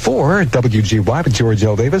 8:24, WGY with George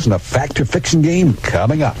L. Davis and a Fact or Fiction game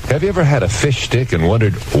coming up. Have you ever had a fish stick and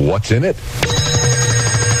wondered what's in it?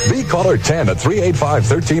 Be caller 10 at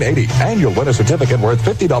 385-1380, and you'll win a certificate worth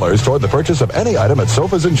 $50 toward the purchase of any item at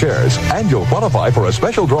Sofas and Chairs. And you'll qualify for a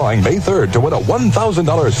special drawing May 3rd to win a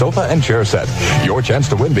 $1,000 sofa and chair set. Your chance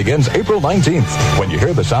to win begins April 19th when you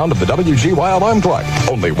hear the sound of the WGY alarm clock.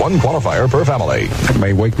 Only one qualifier per family. That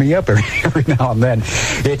may wake me up every now and then.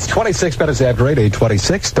 It's 26 minutes after 8,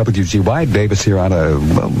 8:26, WGY. Davis here on a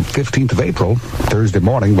 15th of April, Thursday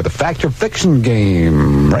morning, with a Fact or Fiction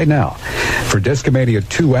game right now for Discomania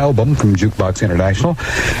 2 album from Jukebox International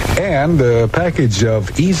and a package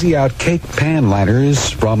of Easy Out cake pan liners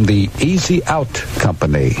from the Easy Out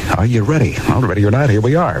Company. Are you ready? Well, ready or not, here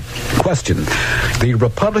we are. Question. The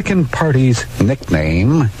Republican Party's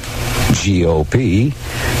nickname, GOP,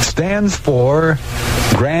 stands for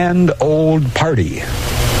Grand Old Party.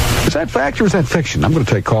 Is that fact or is that fiction? I'm going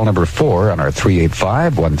to take call number 4 on our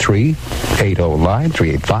 385-1380 line,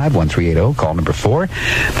 385-1380, call number 4.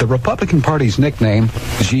 The Republican Party's nickname,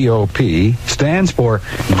 GOP, stands for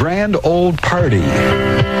Grand Old Party.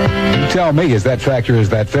 You tell me, is that fact or is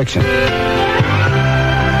that fiction?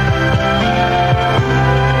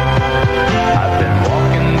 I've been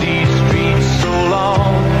walking these streets so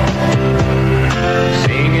long,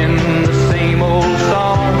 singing the same old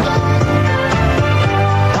song.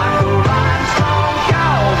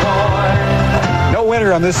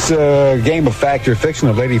 On this game of Fact or Fiction,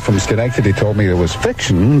 a lady from Schenectady told me it was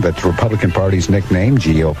fiction that the Republican Party's nickname,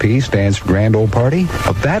 GOP, stands for Grand Old Party.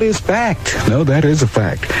 But that is fact. No, that is a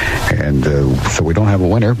fact. And so we don't have a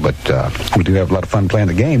winner, but we do have a lot of fun playing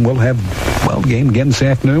the game. We'll have, the game again this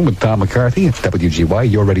afternoon with Tom McCarthy at WGY,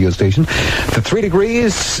 your radio station. The 3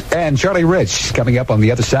 Degrees and Charlie Rich coming up on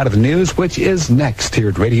the other side of the news, which is next here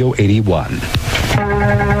at Radio 81.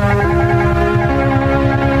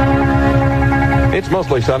 It's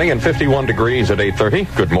mostly sunny and 51 degrees at 8:30.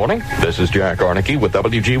 Good morning. This is Jack Arnicky with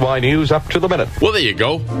WGY News Up to the Minute. Well, there you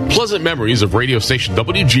go. Pleasant memories of radio station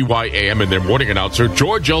WGY AM and their morning announcer,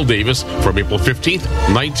 George L. Davis, from April 15th,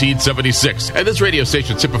 1976. And this radio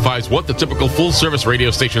station typifies what the typical full-service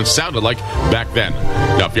radio station sounded like back then.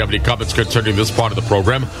 Now, if you have any comments concerning this part of the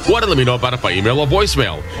program, why don't let me know about it by email or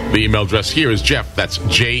voicemail. The email address here is Jeff, that's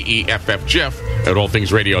Jeff, Jeff, at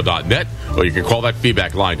allthingsradio.net. Or you can call that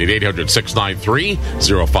feedback line at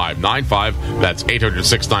 800-693-0595. That's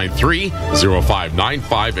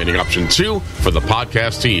 800-693-0595. Ending option 2 for the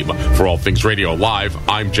podcast team. For All Things Radio Live,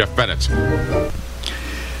 I'm Jeff Bennett.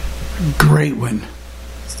 Great one.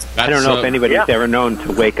 I don't know if anybody's ever known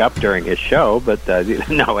to wake up during his show, but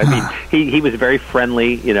no, I mean, he was a very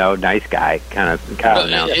friendly, nice guy, kind of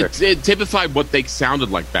announcer. It typified what they sounded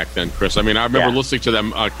like back then, Chris. I mean, I remember listening to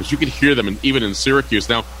them because you could hear them even in Syracuse.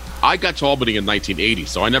 Now, I got to Albany in 1980,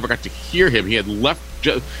 so I never got to hear him. He had left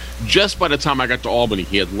just by the time I got to Albany.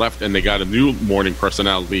 He had left, and they got a new morning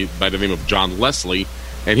personality by the name of John Leslie,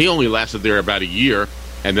 and he only lasted there about a year.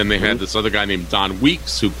 And then they had this other guy named Don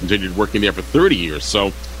Weeks who continued working there for 30 years.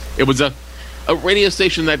 So it was a radio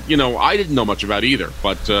station that, I didn't know much about either.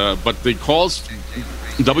 But the calls,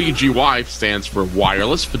 WGY stands for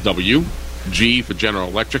wireless for W, G for General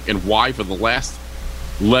Electric, and Y for the last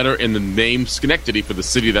letter in the name Schenectady for the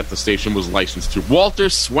city that the station was licensed to. Walter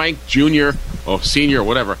Swank Jr. or Senior or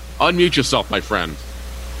whatever. Unmute yourself, my friend.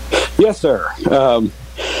 Yes, sir.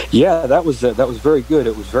 Yeah, that was very good.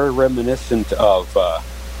 It was very reminiscent of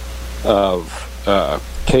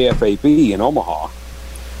KFAB in Omaha.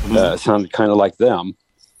 Sounded kind of like them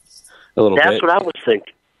a little bit. That's what I was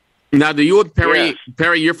thinking. Now, do you, Perry?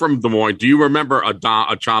 Perry, you're from Des Moines. Do you remember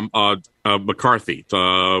Tom McCarthy?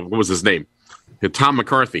 What was his name? Tom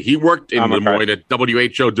McCarthy. He worked in Des Moines at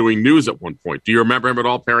WHO doing news at one point. Do you remember him at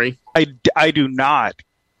all, Perry? I do not.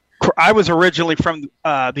 I was originally from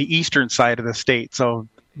the eastern side of the state, so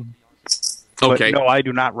okay. No, I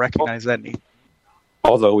do not recognize that name.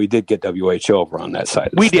 Although we did get WHO over on that side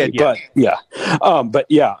of the we state. did, yeah.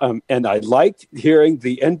 And I liked hearing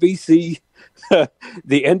the NBC,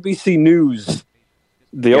 the NBC News,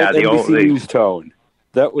 the old NBC News tone.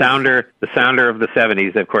 That was the sounder of the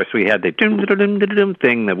 70s. Of course, we had the dum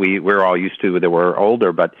thing that we're all used to that were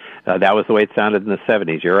older, but that was the way it sounded in the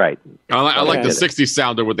 70s. You're right. I like the 60s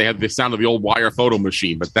sounder where they had the sound of the old wire photo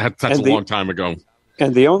machine, but that's a long time ago.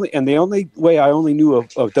 And the only way I only knew of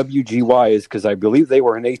WGY is because I believe they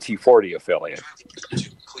were an AT40 affiliate.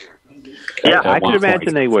 Yeah, I could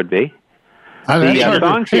imagine they would be.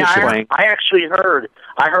 I actually heard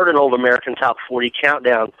an old American Top 40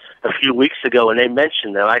 countdown a few weeks ago, and they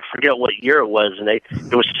mentioned them. I forget what year it was, and it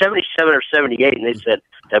was 77 or 78, and they said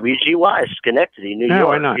WGY Schenectady, New York.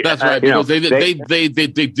 Why not? That's right. Because they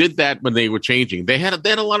did that when they were changing. They had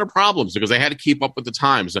a lot of problems because they had to keep up with the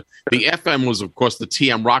times. The FM was, of course, the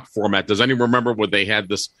TM Rock format. Does anyone remember when they had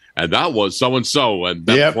this? And that was so and so, and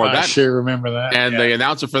I sure remember that. And the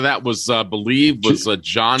announcer for that was, John Borders.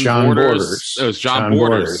 It was John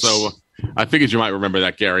Borders. So I figured you might remember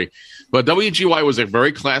that, Gary. But WGY was a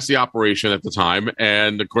very classy operation at the time,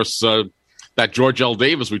 and of course, that George L.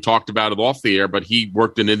 Davis we talked about it off the air, but he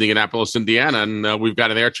worked in Indianapolis, Indiana, and we've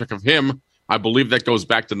got an air check of him. I believe that goes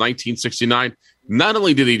back to 1969. Not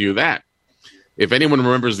only did he do that, if anyone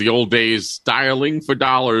remembers the old days, dialing for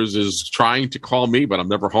dollars is trying to call me, but I'm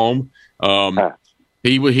never home.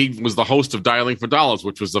 He was the host of Dialing for Dollars,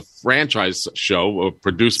 which was a franchise show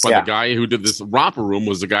produced by the guy who did this Romper Room.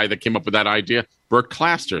 Was the guy that came up with that idea, Burt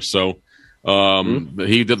Claster. So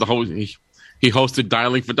he did the whole. He hosted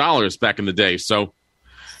Dialing for Dollars back in the day. So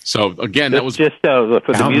again, that was just for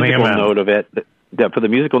the musical note of it. For the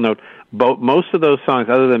musical note, most of those songs,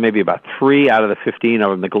 other than maybe about 3 out of the 15 of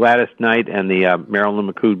them, the Gladys Knight and the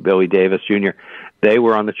Marilyn McCoo, Billy Davis Jr., they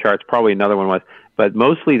were on the charts. Probably another one was. But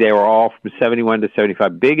mostly they were all from 71 to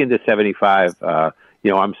 75, big into 75.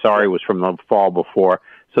 I'm Sorry was from the fall before.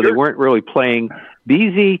 So they weren't really playing.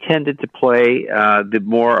 BZ tended to play the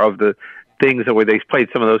more of the things that they played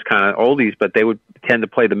some of those kind of oldies, but they would tend to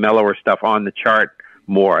play the mellower stuff on the chart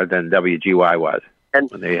more than WGY was.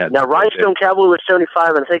 And now Rhinestone Cowboy was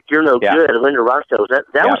 75, and I think You're No Good. Linda Ronstadt,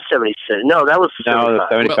 that was 76. No, that was 75. No,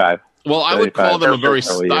 75. Well, I would call them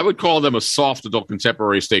I would call them a soft adult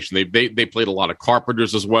contemporary station. They played a lot of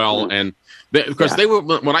Carpenters as well, and because they were,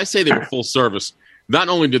 when I say they were full service, not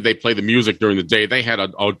only did they play the music during the day, they had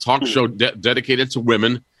a talk show dedicated to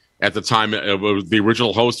women. At the time, the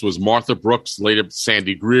original host was Martha Brooks, later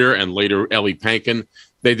Sandy Greer, and later Ellie Pankin.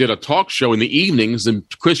 They did a talk show in the evenings, and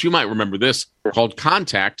Chris, you might remember this, called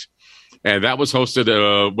Contact, and that was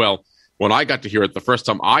hosted. When I got to hear it, the first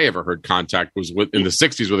time I ever heard Contact was in the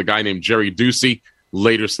 60s with a guy named Jerry Ducey,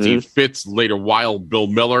 later Steve Fitz, later Wild Bill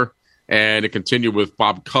Miller, and it continued with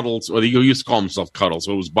Bob Cuddles. Well, he used to call himself Cuddles,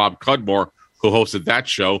 so it was Bob Cudmore who hosted that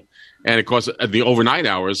show. And, of course, at the overnight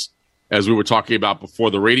hours, as we were talking about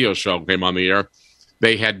before the radio show came on the air,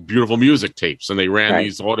 they had beautiful music tapes, and they ran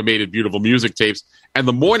these automated beautiful music tapes. And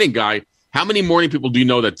the morning guy, how many morning people do you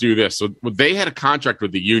know that do this? So they had a contract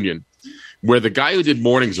with the union where the guy who did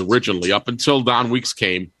mornings originally, up until Don Weeks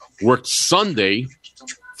came, worked Sunday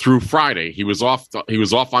through Friday. He was off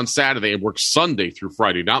on Saturday and worked Sunday through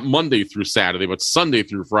Friday, not Monday through Saturday, but Sunday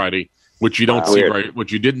through Friday, which you don't see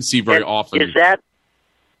which you didn't see very often.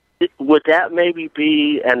 Would that maybe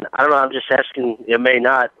be? And I don't know. I'm just asking. It may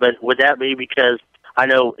not, but would that be because I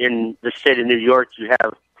know in the state of New York you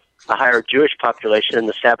have a higher Jewish population, and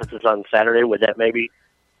the Sabbath is on Saturday? Would that maybe?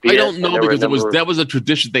 I don't know, because that was a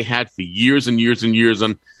tradition they had for years and years and years.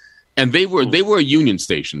 And And they were a union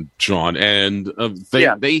station, Sean, and when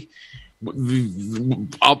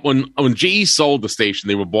GE sold the station,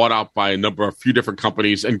 they were bought out by a few different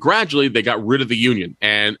companies, and gradually they got rid of the union,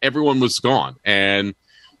 and everyone was gone. And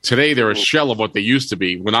today they're a shell of what they used to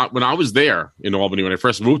be. When I was there in Albany, when I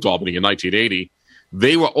first moved to Albany in 1980,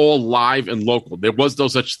 they were all live and local. There was no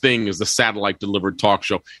such thing as a satellite delivered talk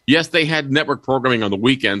show. Yes, they had network programming on the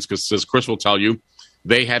weekends because, as Chris will tell you,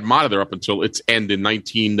 they had Monitor up until its end in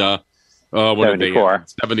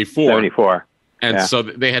 1974. And so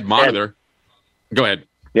they had Monitor. Go ahead.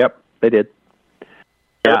 Yep, they did.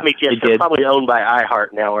 Let me guess, they're probably owned by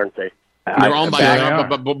iHeart now, aren't they? They're owned by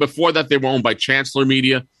iHeart, but before that they were owned by Chancellor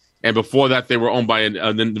Media, and before that they were owned by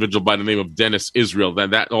an individual by the name of Dennis Israel. Then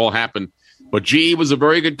that all happened. But GE was a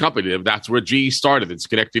very good company. That's where GE started. It's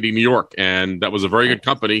Schenectady, New York, and that was a very good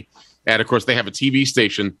company. And, of course, they have a TV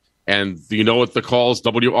station. And do you know what the calls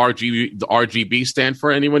RGB stand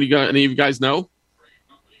for? Any of you guys know?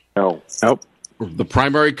 No. Nope. The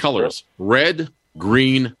primary colors, red,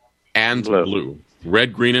 green, and blue.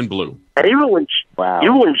 Red, green, and blue. And even when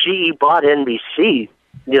GE bought NBC,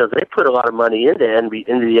 they put a lot of money into the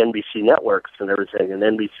NBC networks and everything. And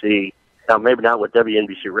NBC, now maybe not with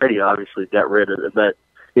WNBC Radio, obviously got rid of it, but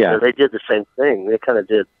they did the same thing. They kind of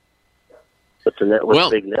did with the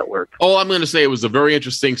network, big network. Oh, I'm going to say it was a very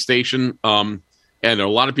interesting station. And there are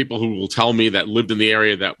a lot of people who will tell me that lived in the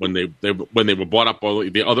area that when they were bought up by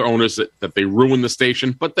the other owners that they ruined the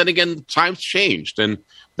station. But then again, times changed, and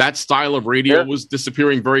that style of radio was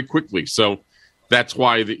disappearing very quickly. So that's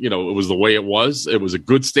why it was the way it was. It was a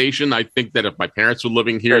good station. I think that if my parents were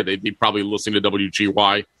living here, they'd be probably listening to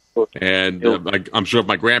WGY. And I'm sure if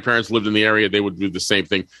my grandparents lived in the area, they would do the same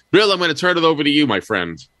thing. Bill, I'm going to turn it over to you, my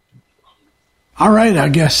friend. All right, I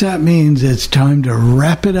guess that means it's time to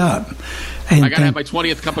wrap it up. And I got to have my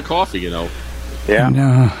 20th cup of coffee, Yeah.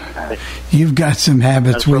 No, you've got some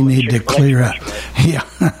habits we need to clear up. Yeah.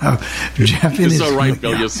 Jeff, you're so right,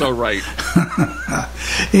 Bill. You're so right.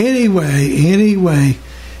 Anyway,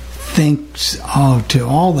 thanks to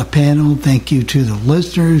all the panel. Thank you to the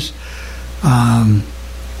listeners.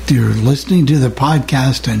 You're listening to the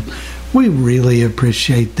podcast, and we really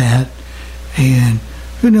appreciate that. And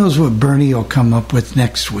who knows what Bernie will come up with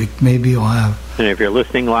next week? Maybe he'll have. And if you're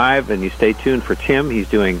listening live and you stay tuned for Tim, he's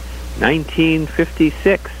doing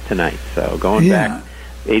 1956 tonight. So going back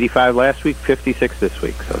 85 last week, 56 this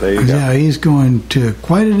week. So there you go. Yeah, he's going to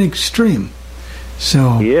quite an extreme.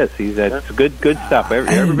 So he is. That's good stuff.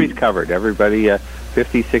 Everybody's covered. Everybody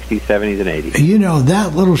 50s, 60s, 70s, and 80s.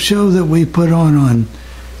 That little show that we put on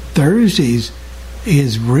Thursdays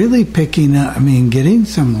is really picking up. I mean, getting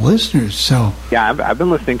some listeners. So yeah, I've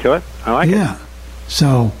been listening to it. I like it. Yeah.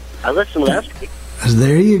 So I listened last week.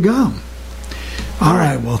 There you go. All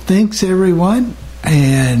right. Well, thanks everyone,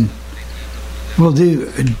 and we'll do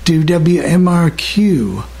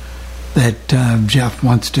WMRQ that Jeff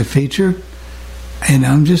wants to feature, and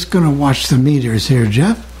I'm just going to watch the meters here,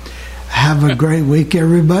 Jeff. Have a great week,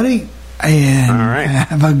 everybody, and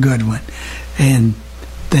have a good one. And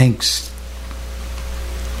thanks.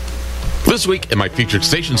 This week in my featured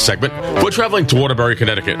station segment, we're traveling to Waterbury,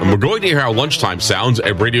 Connecticut, and we're going to hear how lunchtime sounds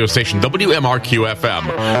at radio station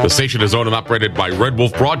WMRQ-FM. The station is owned and operated by Red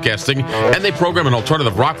Wolf Broadcasting, and they program an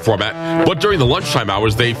alternative rock format, but during the lunchtime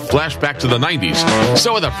hours, they flash back to the 90s.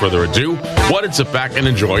 So without further ado, why don't sit back and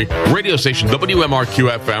enjoy radio station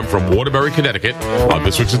WMRQ-FM from Waterbury, Connecticut, on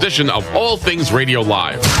this week's edition of All Things Radio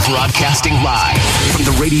Live. Broadcasting live from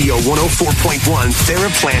the Radio 104.1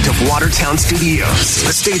 TheraPlant of Watertown Studios,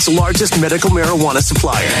 the state's largest medical marijuana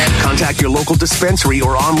supplier. Contact your local dispensary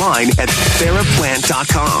or online at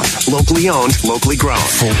TheraPlant.com. Locally owned, locally grown.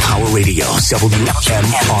 Full Power Radio,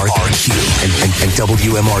 WMRQ, and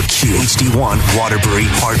WMRQ HD1, Waterbury,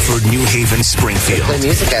 Hartford, New Haven, Springfield. Play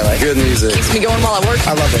music I like. Good music. Keeps me going while I work.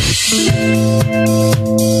 I love it.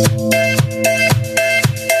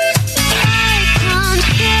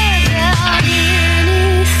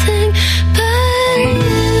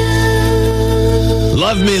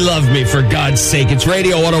 Love me, for God's sake. It's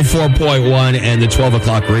Radio 104.1 and the 12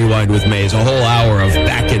 o'clock Rewind with Maze. A whole hour of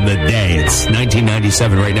back in the day. It's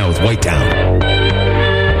 1997 right now with Whitetown.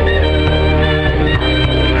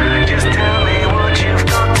 Just tell me what you've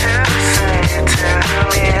got to say.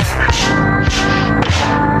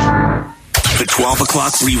 The 12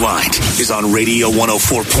 o'clock Rewind is on Radio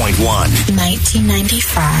 104.1.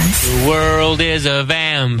 1995. The world is a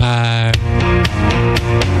vampire.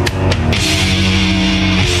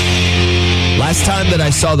 Last time that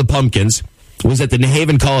I saw the Pumpkins was at the New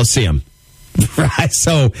Haven Coliseum.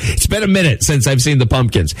 So it's been a minute since I've seen the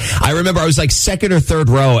Pumpkins. I remember I was like second or third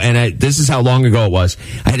row, and this is how long ago it was.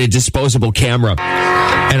 I had a disposable camera,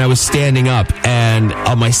 and I was standing up and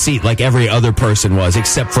on my seat like every other person was,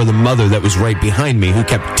 except for the mother that was right behind me who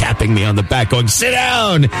kept tapping me on the back going, sit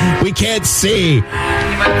down, we can't see.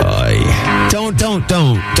 Don't go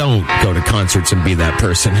to concerts and be that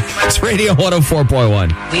person. It's Radio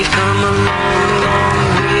 104.1. We've come a long,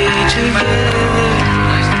 long way together.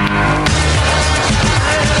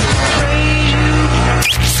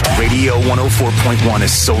 Radio 104.1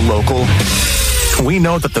 is so local. We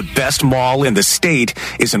know that the best mall in the state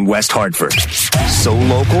is in West Hartford. So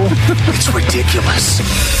local, it's ridiculous.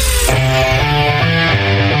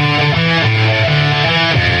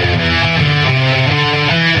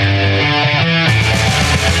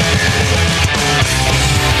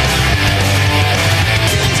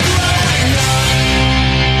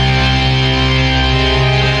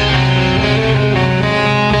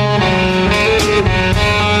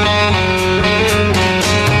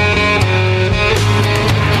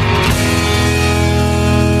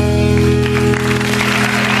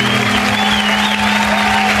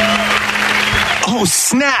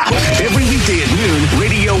 Snap! Every weekday at noon,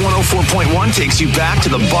 Radio 104.1 takes you back to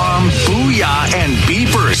the bomb, booyah, and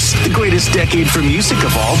beepers. The greatest decade for music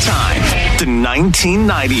of all time. The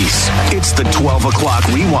 1990s. It's the 12 o'clock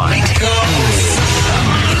rewind.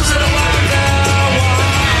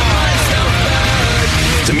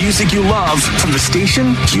 The music you love from the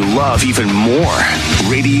station you love even more.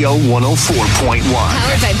 Radio 104.1.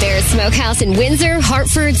 Powered by Bear's Smokehouse in Windsor,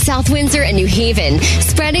 Hartford, South Windsor, and New Haven.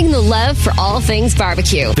 Spreading the love for all things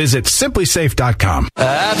barbecue. Visit simplysafe.com.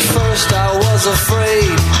 At first I was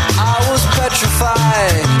afraid, I was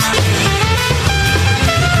petrified.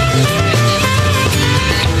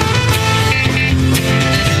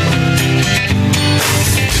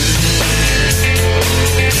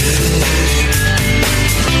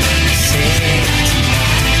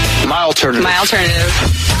 My alternative.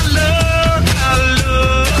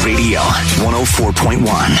 Radio 104.1.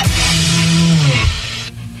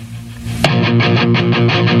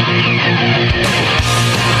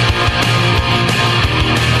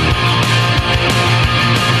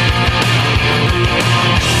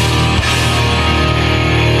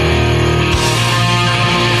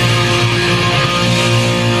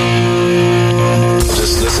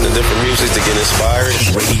 Just listen to different music to get inspired.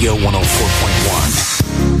 Radio 104.1.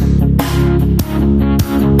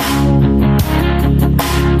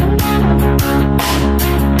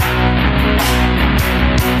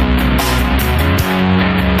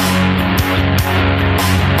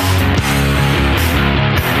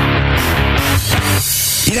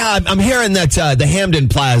 Yeah, I'm hearing that the Hamden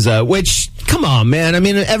Plaza, which, come on, man. I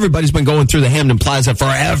mean, everybody's been going through the Hamden Plaza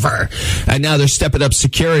forever. And now they're stepping up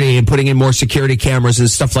security and putting in more security cameras and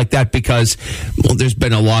stuff like that because, well, there's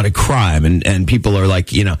been a lot of crime and people are like,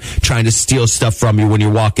 trying to steal stuff from you when you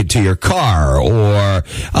walk into your car or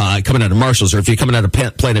coming out of Marshall's, or if you're coming out of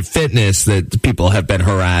Planet Fitness, that people have been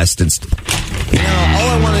harassed and all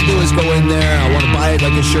I want to do is go in there. I want to buy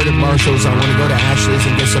like a shirt at Marshall's. I want to go to Ashley's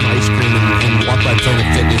and get some ice cream and walk by Planet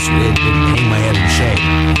Fitness and hang my head in shade.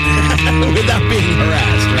 Without being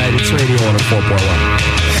harassed, right? It's Radio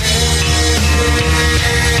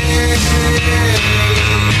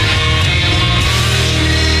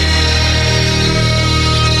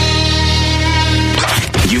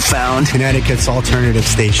You found Connecticut's alternative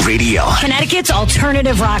station. Radio. Connecticut's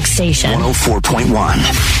alternative rock station.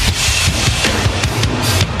 104.1.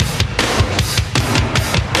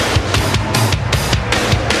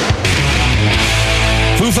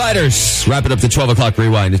 Foo Fighters, wrapping up the 12 o'clock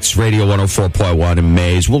rewind. It's Radio 104.1 in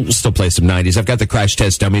Maze. We'll still play some 90s. I've got the Crash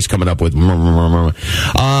Test Dummies coming up with.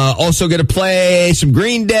 Also going to play some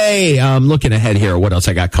Green Day. I'm looking ahead here. What else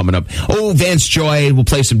I got coming up? Oh, Vance Joy. We'll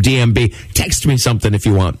play some DMB. Text me something if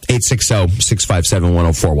you want.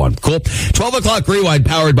 860-657-1041. Cool. 12 o'clock rewind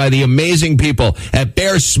powered by the amazing people at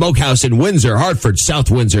Bear's Smokehouse in Windsor, Hartford,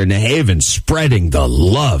 South Windsor, and New Haven, spreading the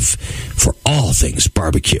love for all things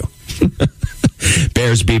barbecue.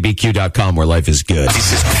 BearsBBQ.com, where life is good.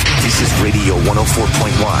 This is Radio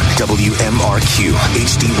 104.1, WMRQ,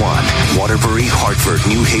 HD1, Waterbury, Hartford,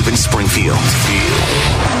 New Haven, Springfield.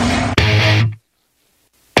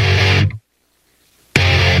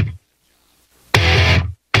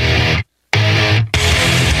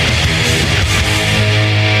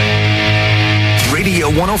 Radio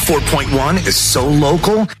 104.1 is so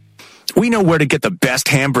local. We know where to get the best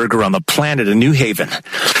hamburger on the planet in New Haven.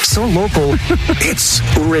 So local, it's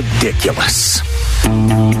ridiculous.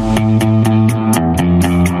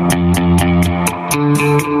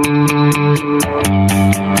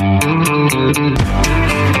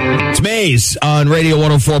 It's Maze on Radio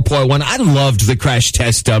 104.1. I loved the Crash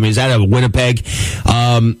Test Dummies out of Winnipeg.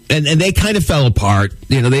 And they kind of fell apart.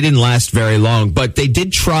 You know, they didn't last very long, but they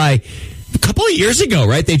did try a couple of years ago,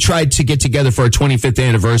 right? They tried to get together for a 25th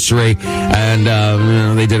anniversary,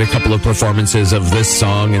 and they did a couple of performances of this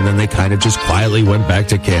song, and then they kind of just quietly went back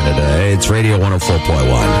to Canada. It's Radio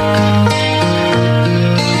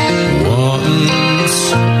 104.1.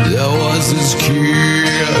 Once there was this kid.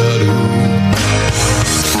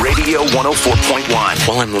 Radio 104.1.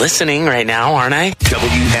 Well, I'm listening right now, aren't I?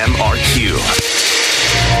 WMRQ.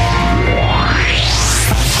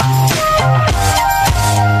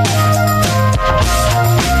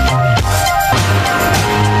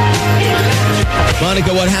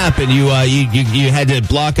 Monica, what happened? You had to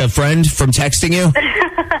block a friend from texting you?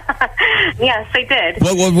 Yes, I did.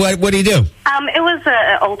 What do you do? It was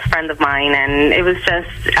an old friend of mine, and it was just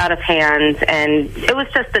out of hand, and it was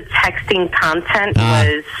just the texting content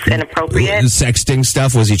was inappropriate. Sexting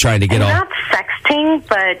stuff? Was he trying to get Not sexting,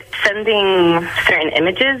 but sending certain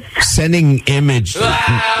images. Sending image?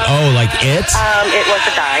 Oh, like it? It was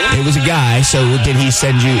a guy. It was a guy, so did he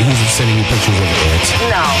send you, he's sending you pictures of it?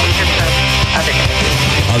 No, just other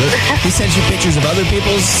He sends you pictures of other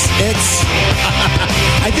people's its?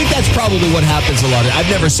 I think that's probably what happens a lot. I've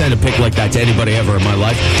never sent a pic like that to anybody ever in my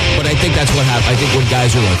life, but I think that's what happens. I think when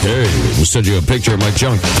guys are like, hey, we'll send you a picture of my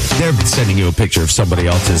junk, they're sending you a picture of somebody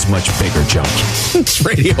else's much bigger junk. It's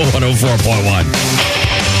Radio 104.1.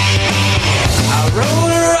 I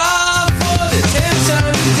wrote her off for the 10th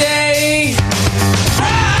time today.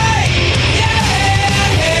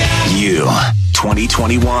 You,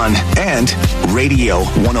 2021, and Radio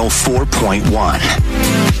 104.1.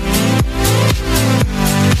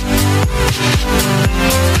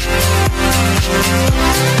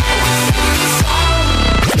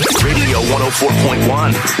 Radio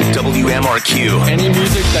 104.1, WMRQ. Any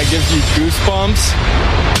music that gives you goosebumps?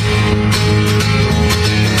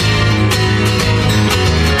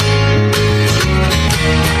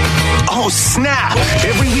 Oh, snap!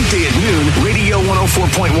 Every weekday at noon, Radio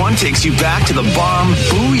 104.1 takes you back to the bomb,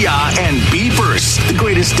 booyah, and beepers. The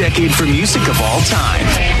greatest decade for music of all time.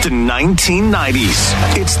 The 1990s.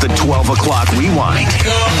 It's the 12 o'clock rewind.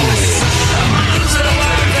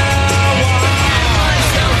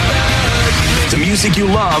 The music you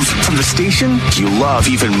love from the station you love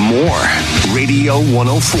even more. Radio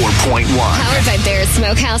 104.1. Powered by Bear's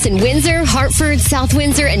Smokehouse in Windsor, Hartford, South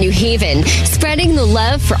Windsor, and New Haven. Spreading the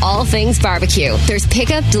love for all things barbecue. There's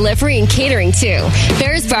pickup, delivery, and catering too.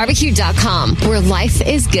 BearsBarbecue.com, where life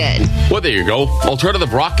is good. Well, there you go.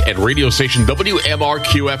 Alternative rock at radio station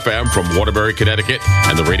WMRQ-FM from Waterbury, Connecticut.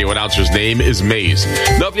 And the radio announcer's name is Maze.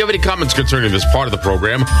 Now, if you have any comments concerning this part of the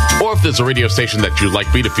program, or if there's a radio station that you'd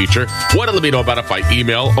like me to feature, why don't let me know about it by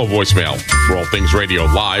email or voicemail. For All Things Radio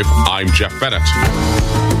Live, I'm Jeff Bennett.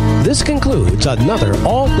 This concludes another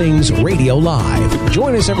All Things Radio Live.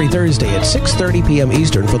 Join us every Thursday at 6:30 p.m.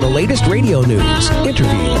 Eastern for the latest radio news,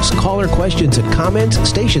 interviews, caller questions and comments,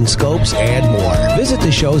 station scopes, and more. Visit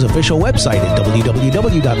the show's official website at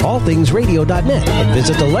www.allthingsradio.net and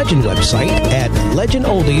visit the Legend website at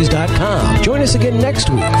legendoldies.com. Join us again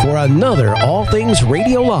next week for another All Things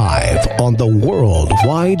Radio Live on the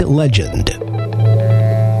Worldwide Legend.